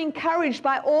 Lord, I'm encouraged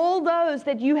by all those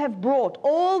that you have brought,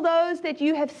 all those that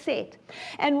you have set.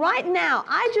 And right now,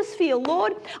 I just feel,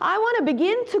 Lord, I want to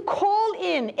begin to call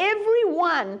in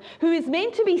everyone who is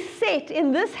meant to be set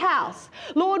in this house.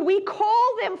 Lord, we call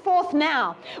them forth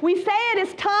now. We say it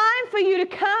is time for you to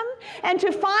come and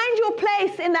to find your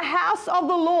place in the house of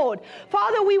the Lord.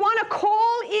 Father, we want to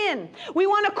call in. We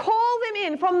want to call them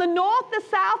in from the north, the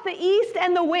south, the east,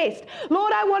 and the west.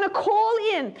 Lord, I want to call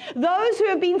in those who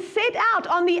have been set out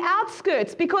on the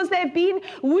outskirts because they've been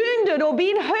wounded or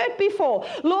been hurt before.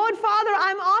 Lord, Father,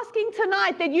 I'm asking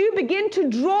tonight that you begin to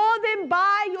draw them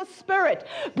by your Spirit.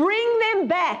 Bring them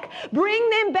back. Bring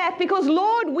them back because,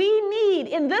 Lord, we need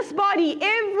in this body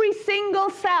every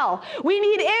single cell. We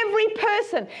need every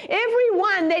person,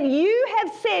 everyone that you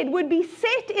have said would be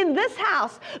set in this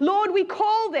house. Lord, we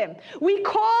call them. We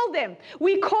call them.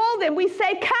 We call them. We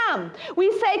say, come.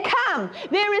 We say, come.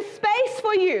 There is space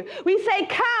for you. We say,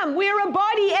 come. We're a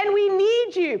body and we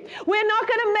need you. We're not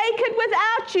going to make it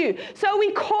without you. So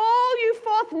we call you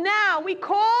forth now. We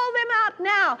call them out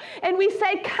now. And we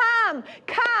say, come,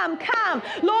 come, come.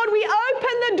 Lord, we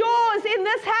open the doors in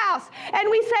this house. And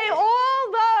we say,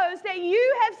 all those that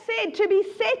you have said to be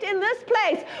set in this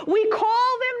place, we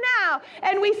call them now.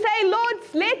 And we say, Lord,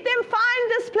 let them find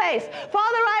this place.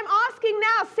 Father, I'm asking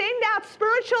now, send out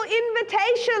spiritual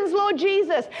invitations, Lord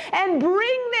Jesus, and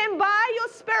bring them by your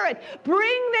Spirit.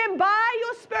 Bring them by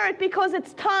your Spirit because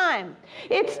it's time.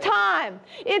 It's time.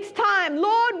 It's time.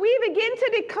 Lord, we begin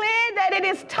to declare that it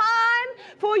is time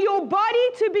for your body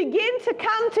to begin to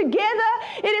come together.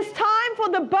 It is time for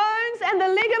the bones and the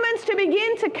ligaments to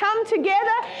begin to come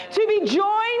together, to be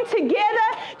joined together,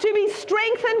 to be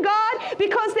strengthened, God,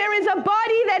 because there is a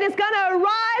body that is going to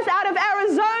arise out of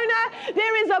Arizona.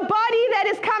 There is a body that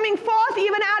is coming forth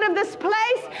even out of this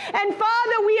place. And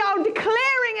Father, we are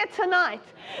declaring it tonight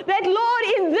that, Lord,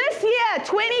 in this year,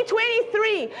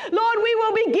 2023, Lord, we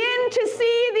will begin to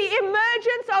see the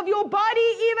emergence of your body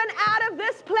even out of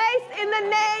this place in the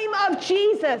name of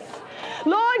Jesus.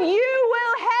 Lord, you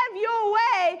will have your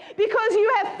way because you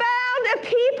have found a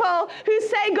people who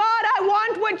say, God, I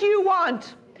want what you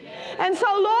want. And so,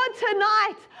 Lord,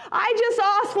 tonight, I just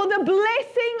ask for the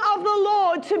blessing of the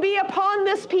Lord to be upon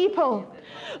this people.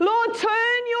 Lord,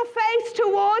 turn your face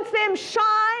towards them,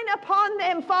 shine upon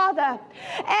them, Father.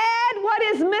 Add what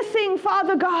is missing,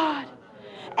 Father God.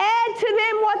 Add to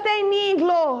them what they need,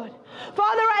 Lord.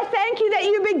 Father, I thank you that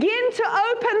you begin to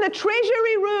open the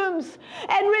treasury rooms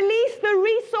and release the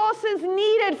resources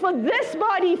needed for this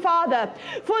body, Father,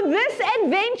 for this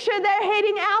adventure they're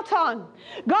heading out on.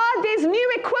 God, there's new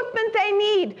equipment they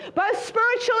need, both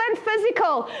spiritual and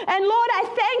physical. And Lord, I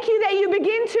thank you that you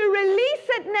begin to release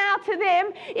it now to them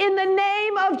in the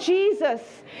name of Jesus.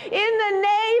 In the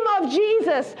name of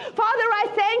Jesus. Father, I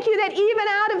thank you that even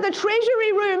out of the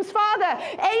treasury rooms, Father,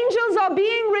 angels are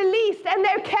being released and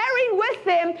they're carrying with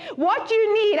them what you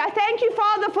need. I thank you,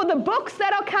 Father, for the books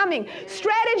that are coming,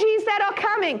 strategies that are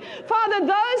coming. Father,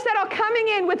 those that are coming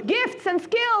in with gifts and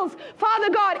skills, Father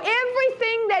God,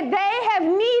 everything that they have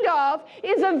need of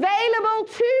is available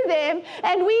to them.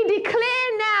 And we declare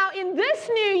now in this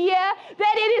new year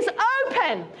that it is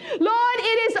open. Lord,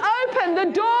 it is open.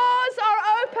 The doors are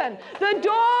open. The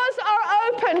doors are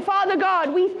open, Father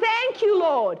God. We thank you,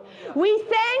 Lord. We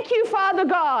thank you, Father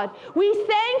God. We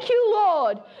thank you,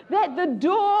 Lord, that the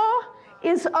door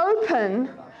is open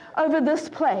over this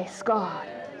place, God.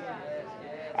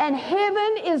 And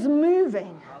heaven is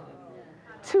moving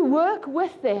to work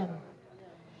with them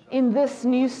in this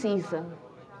new season.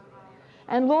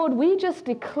 And Lord, we just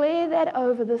declare that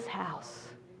over this house.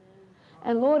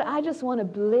 And Lord, I just want to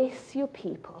bless your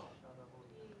people.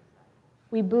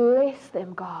 We bless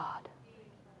them, God.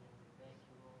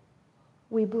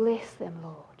 We bless them,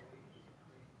 Lord.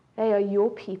 They are your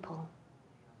people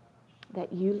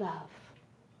that you love.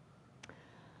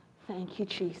 Thank you,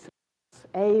 Jesus.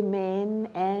 Amen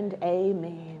and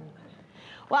amen.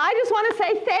 Well, I just want to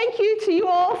say thank you to you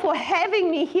all for having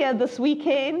me here this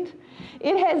weekend.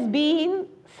 It has been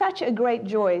such a great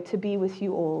joy to be with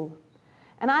you all.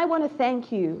 And I want to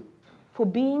thank you for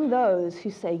being those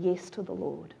who say yes to the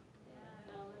Lord.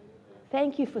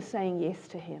 Thank you for saying yes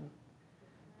to him.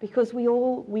 Because we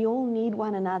all need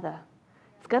one another.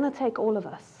 It's going to take all of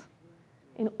us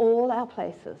in all our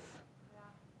places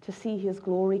to see his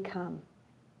glory come.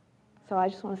 So I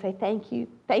just want to say thank you.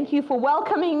 Thank you for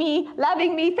welcoming me,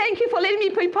 loving me. Thank you for letting me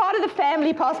be part of the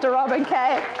family, Pastor Rob and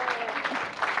Kay.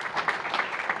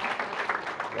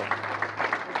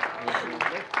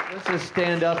 Let's just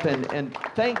stand up and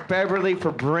thank Beverly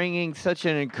for bringing such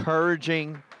an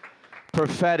encouraging,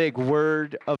 prophetic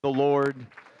word of the Lord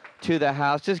to the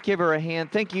house. Just give her a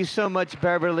hand. Thank you so much,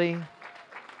 Beverly.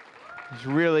 It's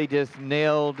really just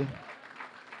hit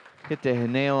the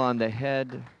nail on the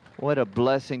head. What a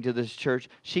blessing to this church.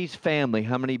 She's family.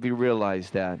 How many of you realize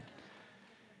that?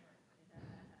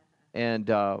 And,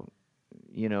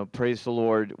 you know, praise the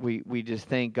Lord. We just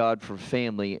thank God for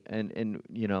family and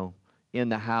you know, in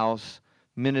the house,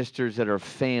 ministers that are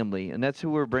family. And that's who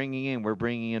we're bringing in. We're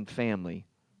bringing in family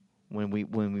when we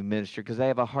minister, because I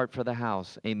have a heart for the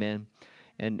house. Amen.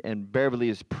 And Beverly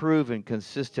has proven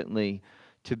consistently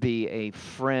to be a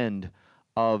friend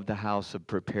of the house of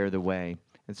Prepare the Way.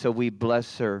 And so we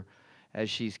bless her as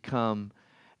she's come.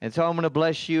 And so I'm going to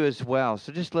bless you as well.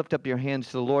 So just lift up your hands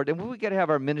to the Lord. And we got to have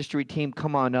our ministry team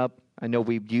come on up. I know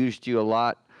we've used you a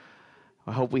lot.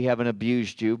 I hope we haven't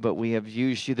abused you, but we have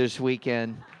used you this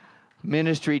weekend.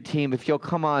 Ministry team, if you'll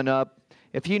come on up.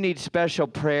 If you need special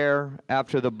prayer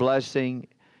after the blessing,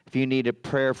 if you need a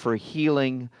prayer for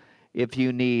healing, if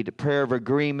you need a prayer of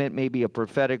agreement, maybe a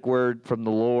prophetic word from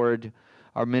the Lord,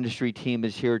 our ministry team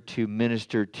is here to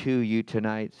minister to you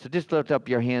tonight. So just lift up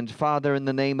your hands. Father, in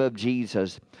the name of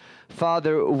Jesus.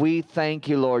 Father, we thank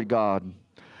you, Lord God.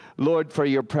 Lord, for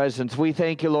your presence. We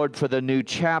thank you, Lord, for the new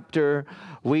chapter.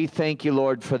 We thank you,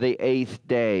 Lord, for the 8th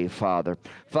day, Father.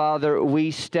 Father,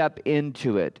 we step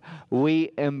into it.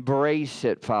 We embrace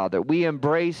it, Father. We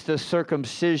embrace the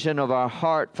circumcision of our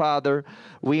heart, Father.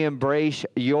 We embrace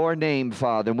your name,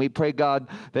 Father. And we pray, God,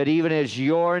 that even as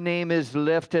your name is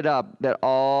lifted up, that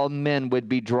all men would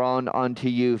be drawn unto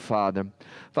you, Father.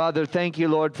 Father, thank you,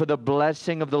 Lord, for the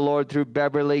blessing of the Lord through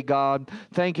Beverly, God.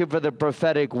 Thank you for the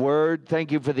prophetic word.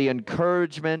 Thank you for the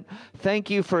encouragement. Thank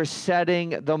you for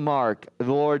setting the mark,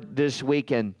 Lord, this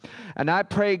weekend. And I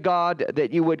pray, God,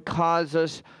 that you would cause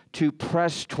us to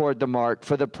press toward the mark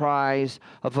for the prize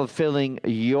of fulfilling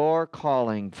your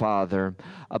calling, Father,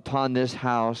 upon this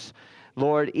house.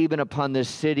 Lord, even upon this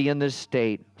city and this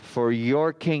state, for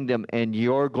your kingdom and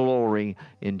your glory,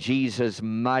 in Jesus'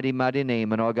 mighty, mighty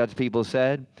name. And all God's people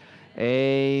said,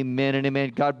 amen and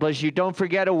amen. God bless you. Don't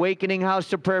forget Awakening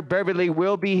House of Prayer. Beverly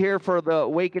will be here for the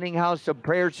Awakening House of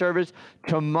Prayer service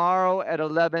tomorrow at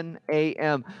 11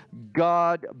 a.m.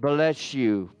 God bless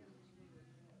you.